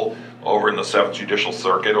school over in the 7th Judicial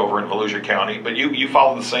Circuit over in Volusia County, but you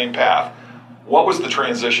followed the same path. What was the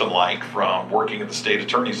transition like from working at the state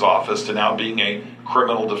attorney's office to now being a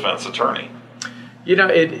criminal defense attorney? You know,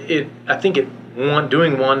 I think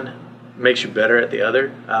doing one makes you better at the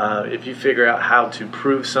other. If you figure out how to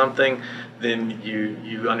prove something, then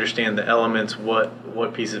you understand the elements,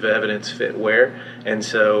 what piece of evidence fit where. And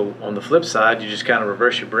so on the flip side, you just kind of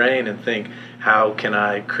reverse your brain and think, how can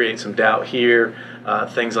I create some doubt here,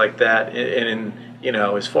 things like that. And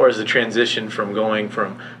as far as the transition from going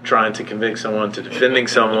from trying to convict someone to defending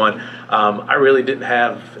someone, I really didn't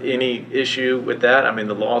have any issue with that. I mean,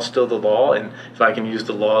 the law is still the law, and if I can use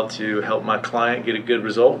the law to help my client get a good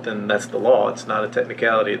result, then that's the law. It's not a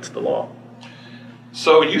technicality, it's the law.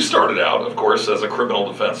 So you started out, of course, as a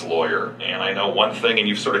criminal defense lawyer, and I know one thing, and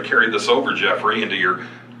you've sort of carried this over, Jeffrey, into your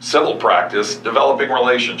civil practice, developing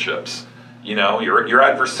relationships. You know, you're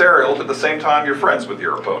adversarial, but at the same time, you're friends with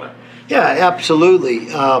your opponent. Yeah, absolutely.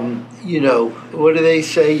 You know, what do they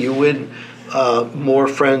say? You win more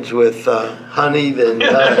friends with honey than...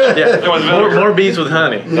 more bees with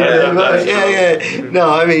honey. Yeah. No,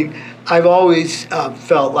 I mean, I've always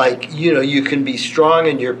felt like, you know, you can be strong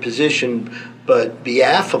in your position, but be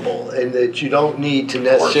affable, and that you don't need to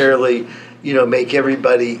necessarily, you know, make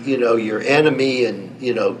everybody, you know, your enemy and,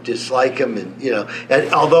 you know, dislike them, and, you know,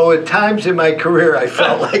 and although at times in my career I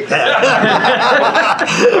felt like that.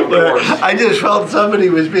 Where I just felt somebody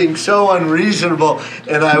was being so unreasonable,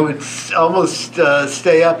 and I would almost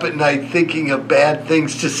stay up at night thinking of bad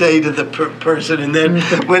things to say to the person, and then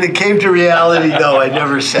when it came to reality, though, I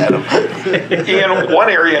never said them. Ian, one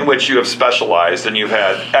area in which you have specialized and you've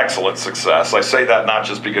had excellent success, I say that not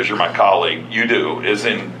just because you're my colleague, you do, is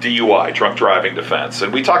in DUI, drunk driving defense.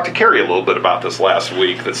 And we talked to Carrie a little bit about this last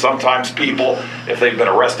week, that sometimes people, if they've been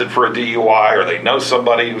arrested for a DUI or they know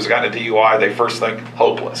somebody who's gotten a DUI, they first think,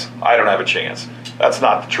 hopeless, I don't have a chance. That's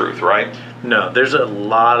not the truth, right? No, there's a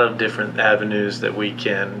lot of different avenues that we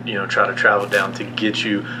can, you know, try to travel down to get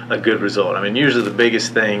you a good result. I mean, usually the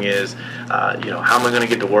biggest thing is, you know, how am I going to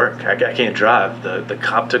get to work? I can't drive. The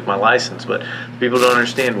cop took my license, but people don't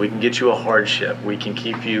understand. We can get you a hardship. We can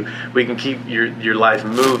keep your life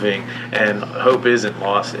moving, and hope isn't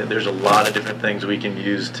lost. There's a lot of different things we can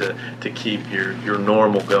use to keep your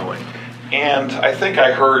normal going. And I think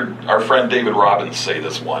I heard our friend David Robbins say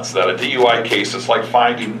this once, that a DUI case is like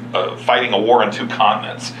fighting a war on two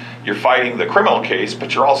continents. You're fighting the criminal case,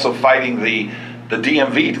 but you're also fighting the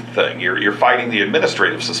DMV thing. You're fighting the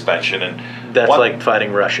administrative suspension, and that's like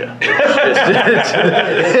fighting Russia.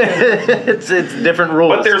 It's different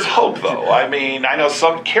rules. But there's hope, though. I mean, I know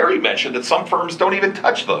Carrie mentioned that some firms don't even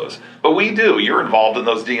touch those, but we do. You're involved in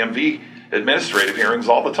those DMV administrative hearings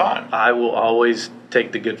all the time. I will always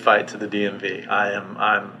take the good fight to the DMV.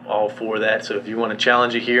 I'm all for that. So if you want to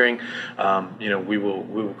challenge a hearing, you know, we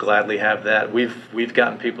will gladly have that. We've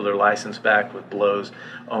gotten people their license back with blows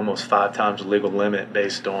almost 5 times the legal limit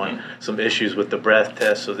based on some issues with the breath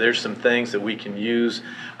test. So there's some things that we can use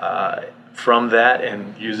from that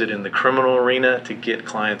and use it in the criminal arena to get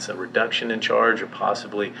clients a reduction in charge, or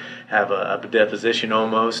possibly have a deposition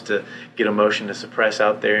almost to get a motion to suppress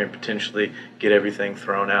out there and potentially get everything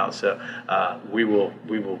thrown out. So we will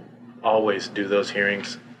always do those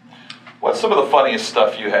hearings. What's some of the funniest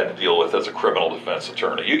stuff you had to deal with as a criminal defense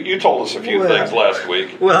attorney? You told us a few things last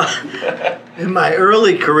week. Well, in my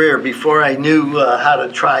early career, before I knew how to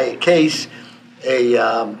try a case,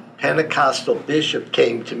 a Pentecostal bishop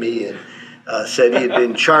came to me and said he had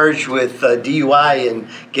been charged with DUI in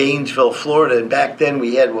Gainesville, Florida. And back then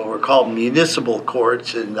we had what were called municipal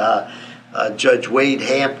courts, and Judge Wade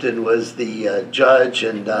Hampton was the judge,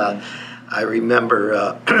 and I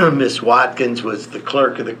remember Miss Watkins was the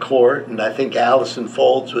clerk of the court, and I think Allison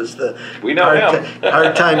Folds was the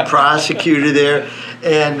part-time prosecutor there.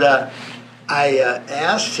 And I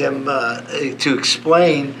asked him to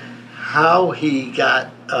explain how he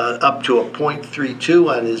got up to a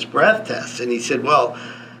 .32 on his breath test. And he said, well,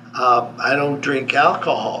 I don't drink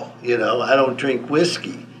alcohol, you know, I don't drink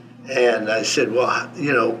whiskey. And I said, well,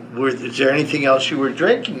 you know, is there anything else you were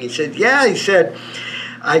drinking? He said, yeah. He said,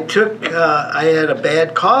 I had a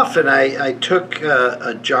bad cough, and I took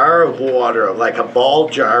a jar of water, like a ball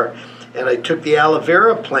jar, and I took the aloe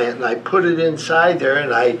vera plant and I put it inside there,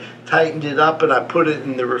 and I tightened it up and I put it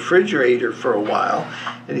in the refrigerator for a while.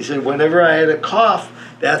 And he said, whenever I had a cough,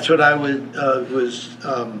 that's what I would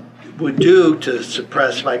do to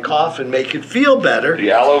suppress my cough and make it feel better.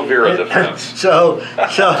 The aloe vera defense. So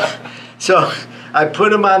I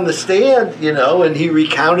put him on the stand, you know, and he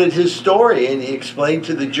recounted his story, and he explained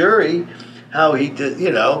to the jury how he did,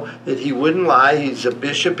 you know, that he wouldn't lie. He's a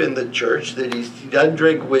bishop in the church, that he doesn't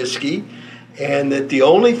drink whiskey, and that the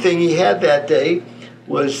only thing he had that day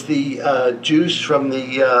was the juice from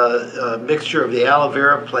the mixture of the aloe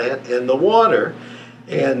vera plant and the water,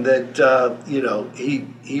 and that, you know,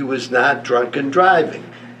 he was not drunken driving.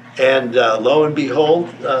 And lo and behold,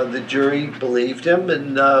 the jury believed him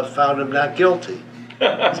and found him not guilty.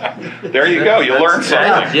 There you go. You learned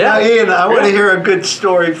something. Yeah. Now, Ian, I want to hear a good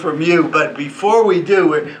story from you. But before we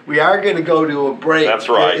do, we are going to go to a break. That's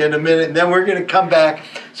right. In a minute, and then we're going to come back.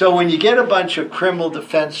 So when you get a bunch of criminal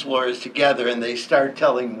defense lawyers together and they start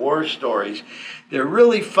telling war stories, they're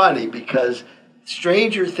really funny because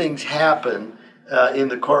stranger things happen in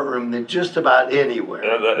the courtroom than just about anywhere.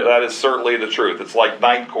 That is certainly the truth. It's like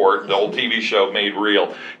Night Court, the old TV show made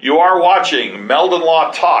real. You are watching Meldon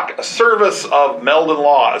Law Talk, a service of Meldon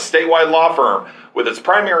Law, a statewide law firm with its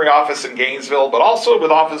primary office in Gainesville, but also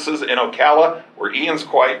with offices in Ocala, where Ian's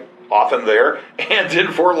quite often there, and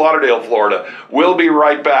in Fort Lauderdale, Florida. We'll be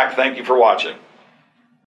right back. Thank you for watching.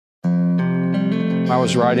 I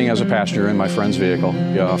was riding as a passenger in my friend's vehicle.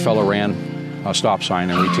 A fellow ran a stop sign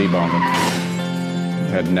and we T-boned him.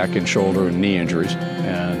 Had neck and shoulder and knee injuries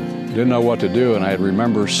and didn't know what to do, and I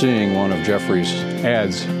remember seeing one of Jeffrey's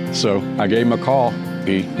ads. So I gave him a call.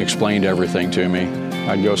 He explained everything to me.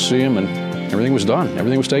 I'd go see him and everything was done.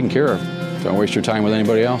 Everything was taken care of. Don't waste your time with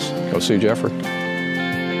anybody else. Go see Jeffrey.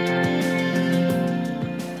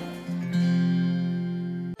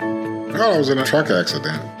 Well, I was in a truck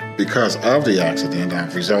accident. Because of the accident,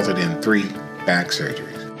 I've resulted in 3 back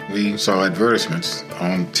surgeries. We saw advertisements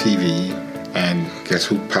on TV, and guess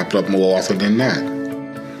who popped up more often than that?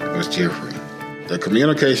 It was Jeffrey. The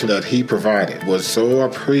communication that he provided was so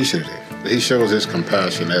appreciative. He shows his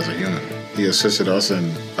compassion as a human. He assisted us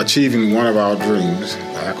in achieving one of our dreams,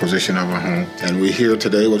 the acquisition of a home, and we're here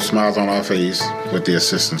today with smiles on our face with the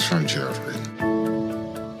assistance from Jeffrey.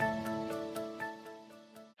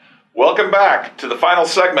 Welcome back to the final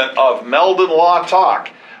segment of Meldon Law Talk,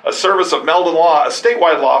 a service of Meldon Law, a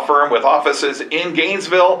statewide law firm with offices in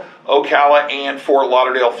Gainesville, Ocala, and Fort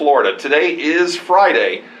Lauderdale, Florida. Today is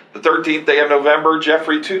Friday, the 13th day of November.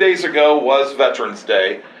 Jeffrey, 2 days ago was Veterans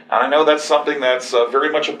Day, and I know that's something that's very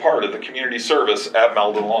much a part of the community service at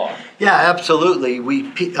Meldon Law. Yeah, absolutely.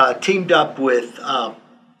 We teamed up with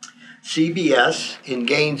CBS in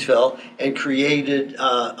Gainesville and created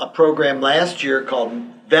a program last year called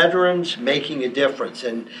Veterans Making a Difference.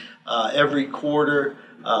 And every quarter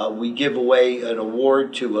we give away an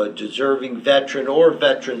award to a deserving veteran or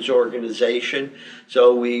veterans organization.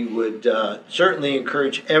 So we would certainly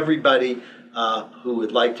encourage everybody who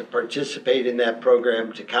would like to participate in that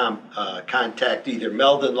program to contact either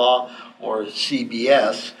Meldon Law or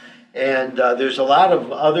CBS. And there's a lot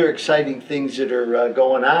of other exciting things that are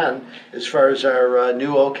going on as far as our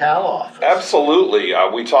new Ocala office. Absolutely.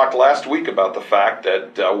 We talked last week about the fact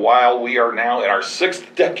that while we are now in our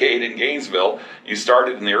 6th decade in Gainesville, you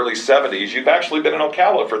started in the early 70s, you've actually been in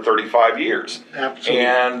Ocala for 35 years. Absolutely.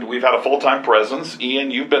 And we've had a full-time presence. Ian,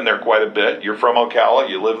 you've been there quite a bit. You're from Ocala.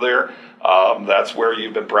 You live there. That's where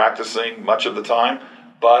you've been practicing much of the time.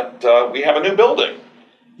 But we have a new building.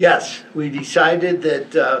 Yes, we decided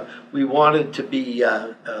that we wanted to be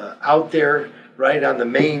out there right on the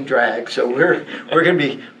main drag. So we're going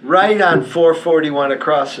to be right on 441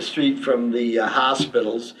 across the street from the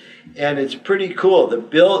hospitals, and it's pretty cool.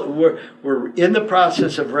 We're in the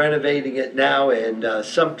process of renovating it now, and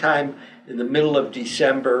sometime in the middle of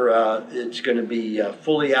December, it's going to be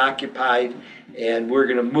fully occupied, and we're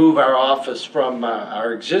going to move our office from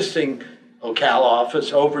our existing Ocala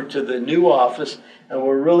office over to the new office. And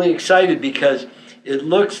we're really excited because it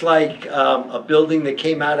looks like a building that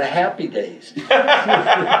came out of Happy Days.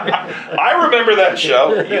 I remember that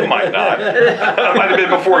show. You might not. That might have been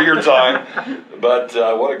before your time. But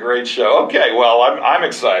what a great show. Okay, well, I'm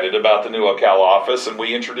excited about the new Ocala office. And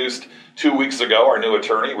we introduced 2 weeks ago our new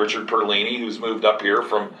attorney, Richard Perlini, who's moved up here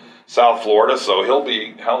from South Florida. So he'll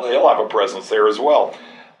have a presence there as well.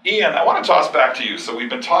 Ian, I want to toss back to you. So we've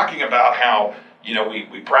been talking about how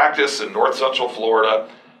we practice in North Central Florida,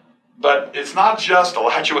 but it's not just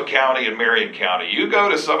Alachua County and Marion County. You go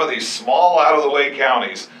to some of these small, out-of-the-way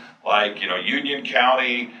counties like, Union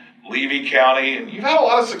County, Levy County, and you've had a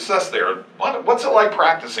lot of success there. What's it like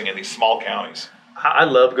practicing in these small counties? I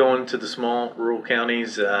love going to the small rural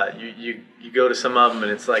counties. You go to some of them,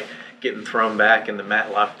 and it's like getting thrown back in the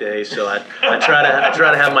Matlock days. So I try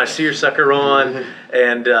to have my seersucker on,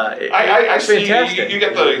 and I it's see fantastic. You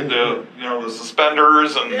get the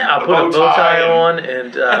suspenders and I the put a bow tie on,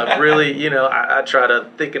 and really I try to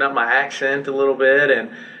thicken up my accent a little bit, and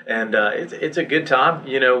it's a good time.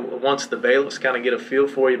 Once the bailiffs kind of get a feel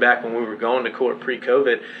for you. Back when we were going to court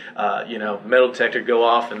pre-COVID, metal detector go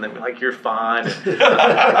off and they'd be like, "You're fine."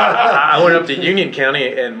 I went up to Union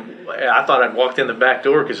County and I thought I'd walked in the back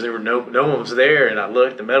door because there were no one was there, and I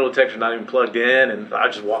looked, the metal detector's not even plugged in, and I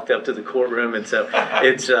just walked up to the courtroom. And so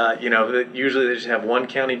it's usually they just have one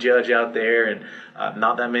county judge out there, and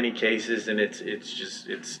not that many cases, and it's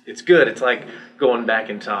good. It's like going back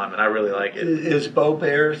in time, and I really like it. Is Bo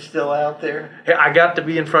Bear still out there? I got to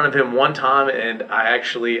be in front of him one time, and I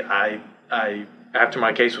after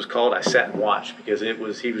my case was called, I sat and watched because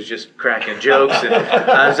he was just cracking jokes, and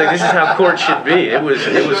I was like, this is how court should be. It was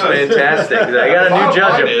fantastic. I got a new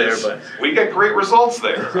judge up there, but we get great results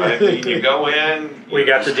there. I mean, you go in. We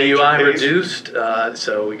got the DUI reduced,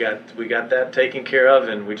 so we got that taken care of,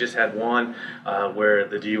 and we just had one where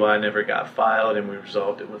the DUI never got filed, and we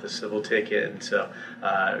resolved it with a civil ticket. And so,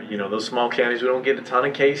 those small counties, we don't get a ton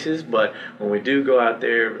of cases, but when we do go out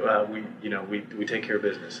there, we take care of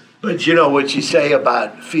business. But you know what you say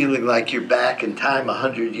about feeling like you're back in time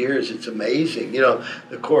 100 years, it's amazing.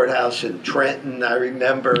 The courthouse in Trenton, I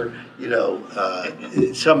remember,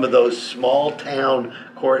 some of those small town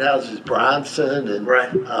courthouses, Bronson and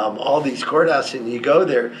all these courthouses, and you go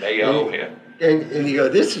there. And you go,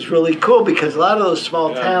 this is really cool because a lot of those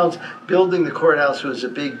small towns, building the courthouse was a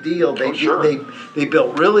big deal. They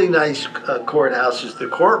built really nice courthouses. The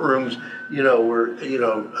courtrooms, were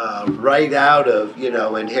right out of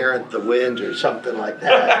Inherent the Wind or something like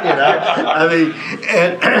that. I mean,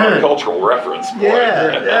 and cultural reference. Boy.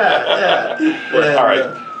 Yeah. All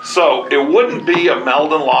right. So it wouldn't be a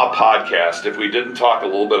Meldon Law podcast if we didn't talk a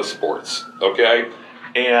little bit of sports, okay?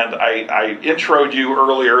 And I introed you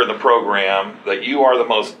earlier in the program that you are the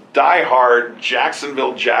most diehard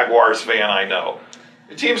Jacksonville Jaguars fan I know.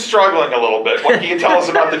 The team's struggling a little bit. What can you tell us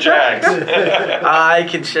about the Jags? I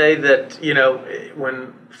can say that,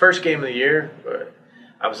 when first game of the year,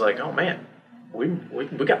 I was like, oh man, we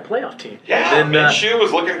got a playoff team. Yeah, Minshew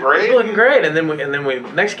was looking great. Looking great. And then we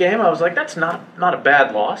next game I was like, that's not a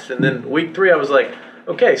bad loss. And then week 3 I was like,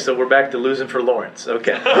 okay, so we're back to losing for Lawrence.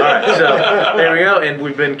 Okay, all right, so there we go. And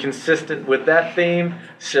we've been consistent with that theme.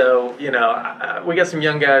 So, we got some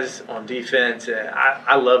young guys on defense.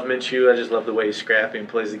 I love Minshew. I just love the way he's scrappy and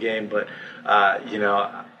plays the game. But,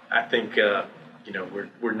 I think,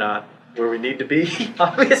 we're not where we need to be,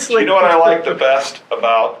 obviously. You know what I like the best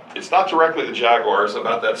about, it's not directly the Jaguars,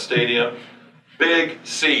 about that stadium? Big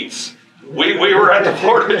seats. We were at the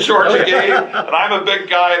Florida-Georgia game, and I'm a big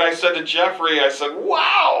guy, and I said to Jeffrey,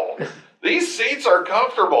 wow, these seats are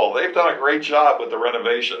comfortable. They've done a great job with the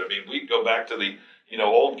renovation. I mean, we go back to the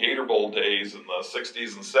old Gator Bowl days in the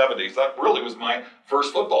 60s and 70s. That really was my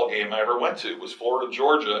first football game I ever went to, was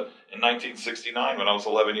Florida-Georgia in 1969 when I was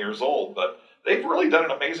 11 years old. But they've really done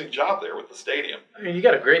an amazing job there with the stadium. I mean, you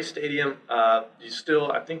got a great stadium. I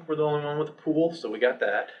think we're the only one with a pool, so we got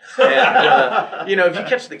that. And, if you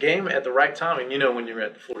catch the game at the right time, and when you're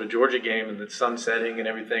at the Florida-Georgia game and the sun setting and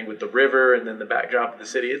everything with the river and then the backdrop of the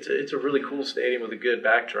city, it's a really cool stadium with a good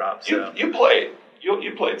backdrop. So.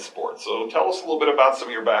 You played sports, so tell us a little bit about some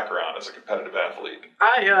of your background as a competitive athlete.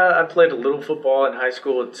 I played a little football in high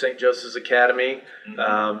school at St. Joseph's Academy.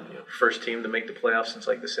 First team to make the playoffs since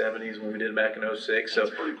like the 70s when we did it back in 06. So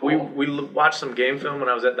cool. we watched some game film when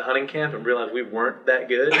I was at the hunting camp and realized we weren't that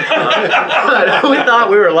good. We thought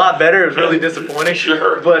we were a lot better. It was really disappointing.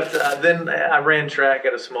 Sure. But then I ran track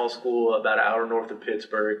at a small school about an hour north of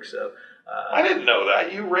Pittsburgh. So. I didn't know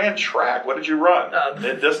that. You ran track. What did you run?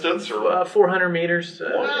 Mid-distance? Or 400 meters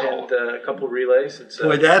and a couple of relays. And so.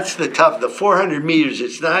 Boy, that's the 400 meters.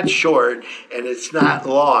 It's not short and it's not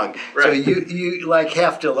long. Right. So you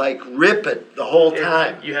have to rip it the whole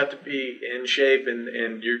time. You have to be in shape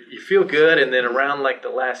and you feel good. And then around the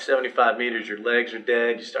last 75 meters, your legs are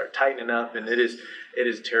dead. You start tightening up, and it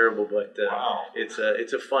is terrible, but wow. It's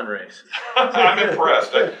a fun race. I'm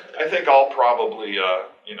impressed. I think I'll probably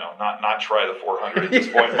not try the 400 at this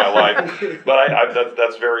point in my life, but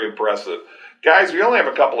that's very impressive. Guys, we only have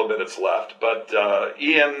a couple of minutes left, but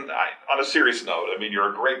Ian, on a serious note, I mean,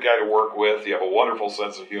 you're a great guy to work with. You have a wonderful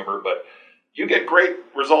sense of humor, but you get great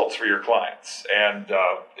results for your clients. And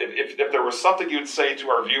if there was something you'd say to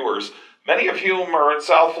our viewers, many of whom are in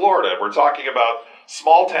South Florida, we're talking about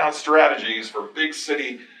small town strategies for big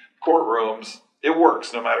city courtrooms, it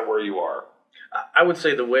works no matter where you are. I would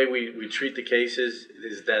say the way we treat the cases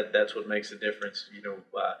is that's what makes a difference.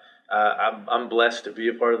 I'm blessed to be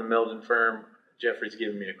a part of the Meldon firm. Jeffrey's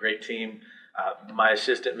given me a great team. My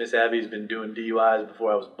assistant, Miss Abby, has been doing DUIs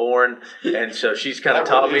before I was born, and so she's kind of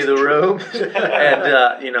taught me the ropes.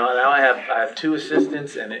 And now I have 2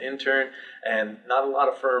 assistants and an intern, and not a lot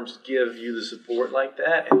of firms give you the support like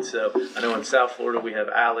that. And so I know in South Florida we have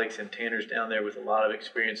Alex and Tanner's down there with a lot of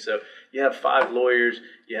experience. So you have 5 lawyers,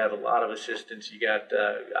 you have a lot of assistants. You got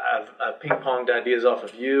I've ping-ponged ideas off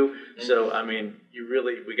of you. So I mean,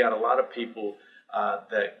 we got a lot of people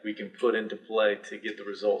that we can put into play to get the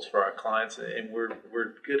results for our clients, and we're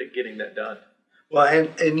good at getting that done. Well,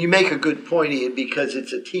 and you make a good point, Ian, because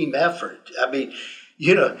it's a team effort. I mean,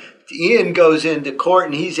 Ian goes into court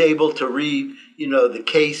and he's able to read, the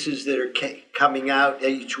cases that are coming out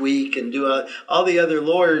each week, and do all the other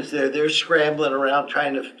lawyers they're scrambling around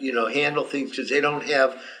trying to handle things because they don't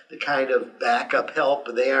have the kind of backup help,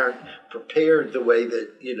 and they aren't prepared the way that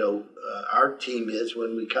our team is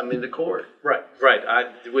when we come into court. Right.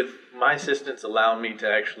 With my assistants allowing me to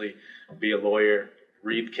actually be a lawyer,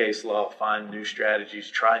 read case law, find new strategies,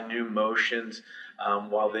 try new motions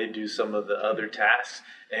while they do some of the other tasks.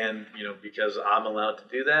 And, because I'm allowed to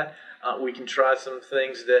do that, we can try some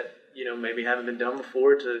things that, maybe haven't been done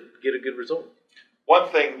before to get a good result. One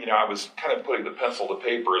thing, I was kind of putting the pencil to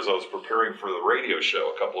paper as I was preparing for the radio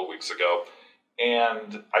show a couple of weeks ago,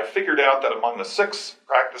 and I figured out that among the 6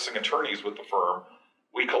 practicing attorneys with the firm,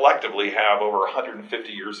 we collectively have over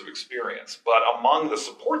 150 years of experience. But among the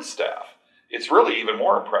support staff, it's really even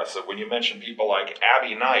more impressive when you mention people like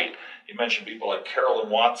Abby Knight, you mention people like Carolyn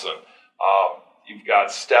Watson, you've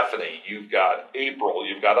got Stephanie, you've got April,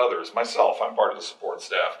 you've got others. Myself, I'm part of the support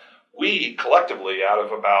staff. We collectively, out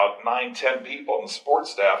of about 9-10 people in the support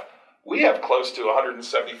staff, we have close to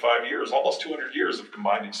 175 years, almost 200 years of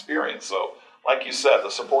combined experience. So, like you said, the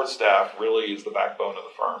support staff really is the backbone of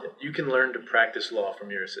the firm. You can learn to practice law from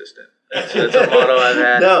your assistant. That's a motto I've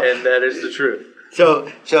had, and that is the truth.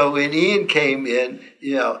 So when Ian came in,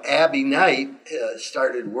 Abby Knight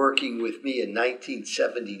started working with me in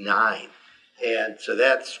 1979. And so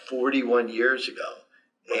that's 41 years ago.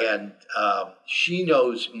 And she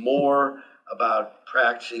knows more about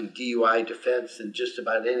practicing DUI defense than just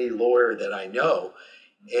about any lawyer that I know.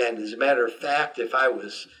 And as a matter of fact, if I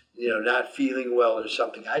was not feeling well or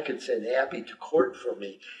something, I could send Abby to court for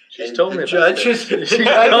me. She's told me about this. She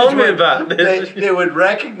told me about this. They would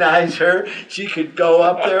recognize her. She could go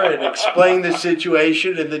up there and explain the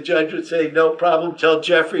situation, and the judge would say, "No problem. Tell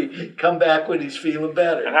Jeffrey, come back when he's feeling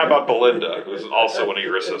better." And how about Belinda, who's also one of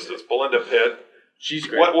your assistants? Belinda Pitt. She's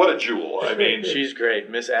great. What a jewel. I mean, she's great.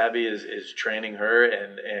 Miss Abby is training her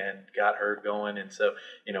and got her going. And so,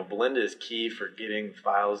 Belinda is key for getting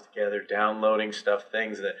files together, downloading stuff,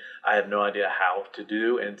 things that I have no idea how to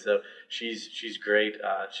do. And so she's great.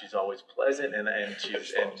 She's always pleasant and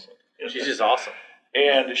she's just awesome.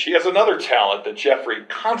 And she has another talent that Jeffrey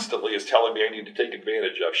constantly is telling me I need to take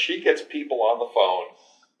advantage of. She gets people on the phone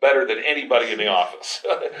better than anybody in the office.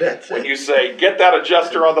 When you say, get that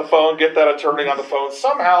adjuster on the phone, get that attorney on the phone,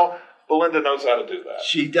 somehow Belinda knows how to do that.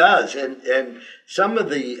 She does. And some of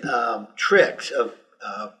the tricks of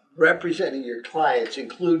representing your clients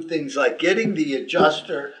include things like getting the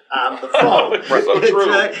adjuster on the phone. So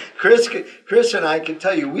true. Chris and I can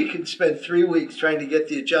tell you, we can spend 3 weeks trying to get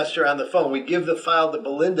the adjuster on the phone. We give the file to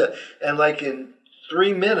Belinda, and in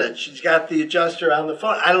 3 minutes, she's got the adjuster on the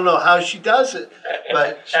phone. I don't know how she does it,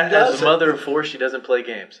 but she does it. As a mother of 4, she doesn't play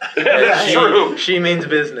games. True. She means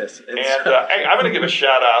business. And I'm going to give a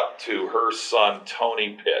shout out to her son,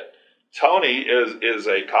 Tony Pitt. Tony is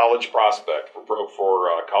a college prospect for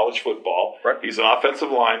college football. Right. He's an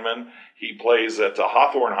offensive lineman. He plays at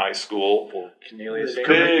Hawthorne High School. Cornelius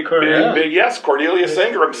Ingram. Big, yes, Cornelius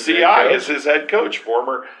Ingram, CI, is his head coach.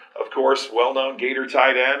 Former, of course, well-known Gator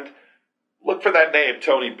tight end. Look for that name,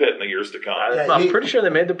 Tony Pitt, in the years to come. I'm pretty sure they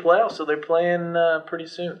made the playoffs, so they're playing pretty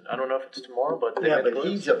soon. I don't know if it's tomorrow, but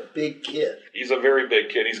he's a big kid. He's a very big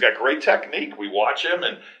kid. He's got great technique. We watch him,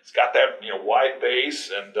 and he's got that wide base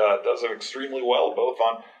and does it extremely well, both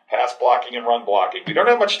on pass blocking and run blocking. We don't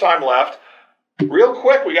have much time left. Real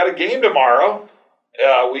quick, we got a game tomorrow.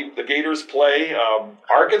 The Gators play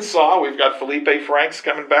Arkansas. We've got Felipe Franks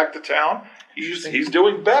coming back to town. He's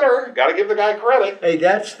doing better. Got to give the guy credit. Hey,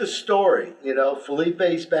 that's the story.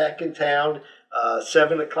 Felipe's back in town.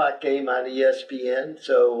 7:00 game on ESPN.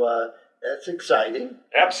 So that's exciting.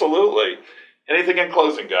 Absolutely. Anything in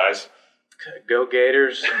closing, guys? Go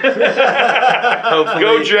Gators. Hopefully.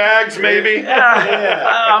 Go Jags, maybe.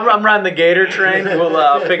 I'm riding the Gator train.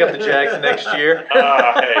 We'll pick up the Jags next year.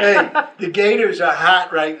 Hey, the Gators are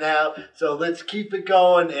hot right now, so let's keep it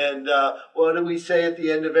going. And what do we say at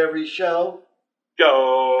the end of every show?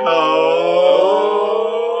 Go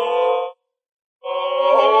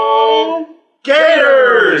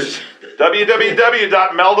Gators!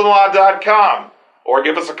 www.meldonlaw.com or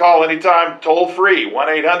give us a call anytime, toll free,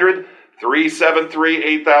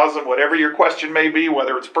 1-800-373-8000, whatever your question may be,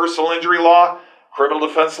 whether it's personal injury law, criminal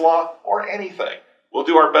defense law, or anything. We'll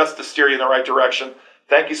do our best to steer you in the right direction.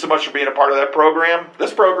 Thank you so much for being a part of that program.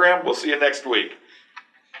 This program, we'll see you next week.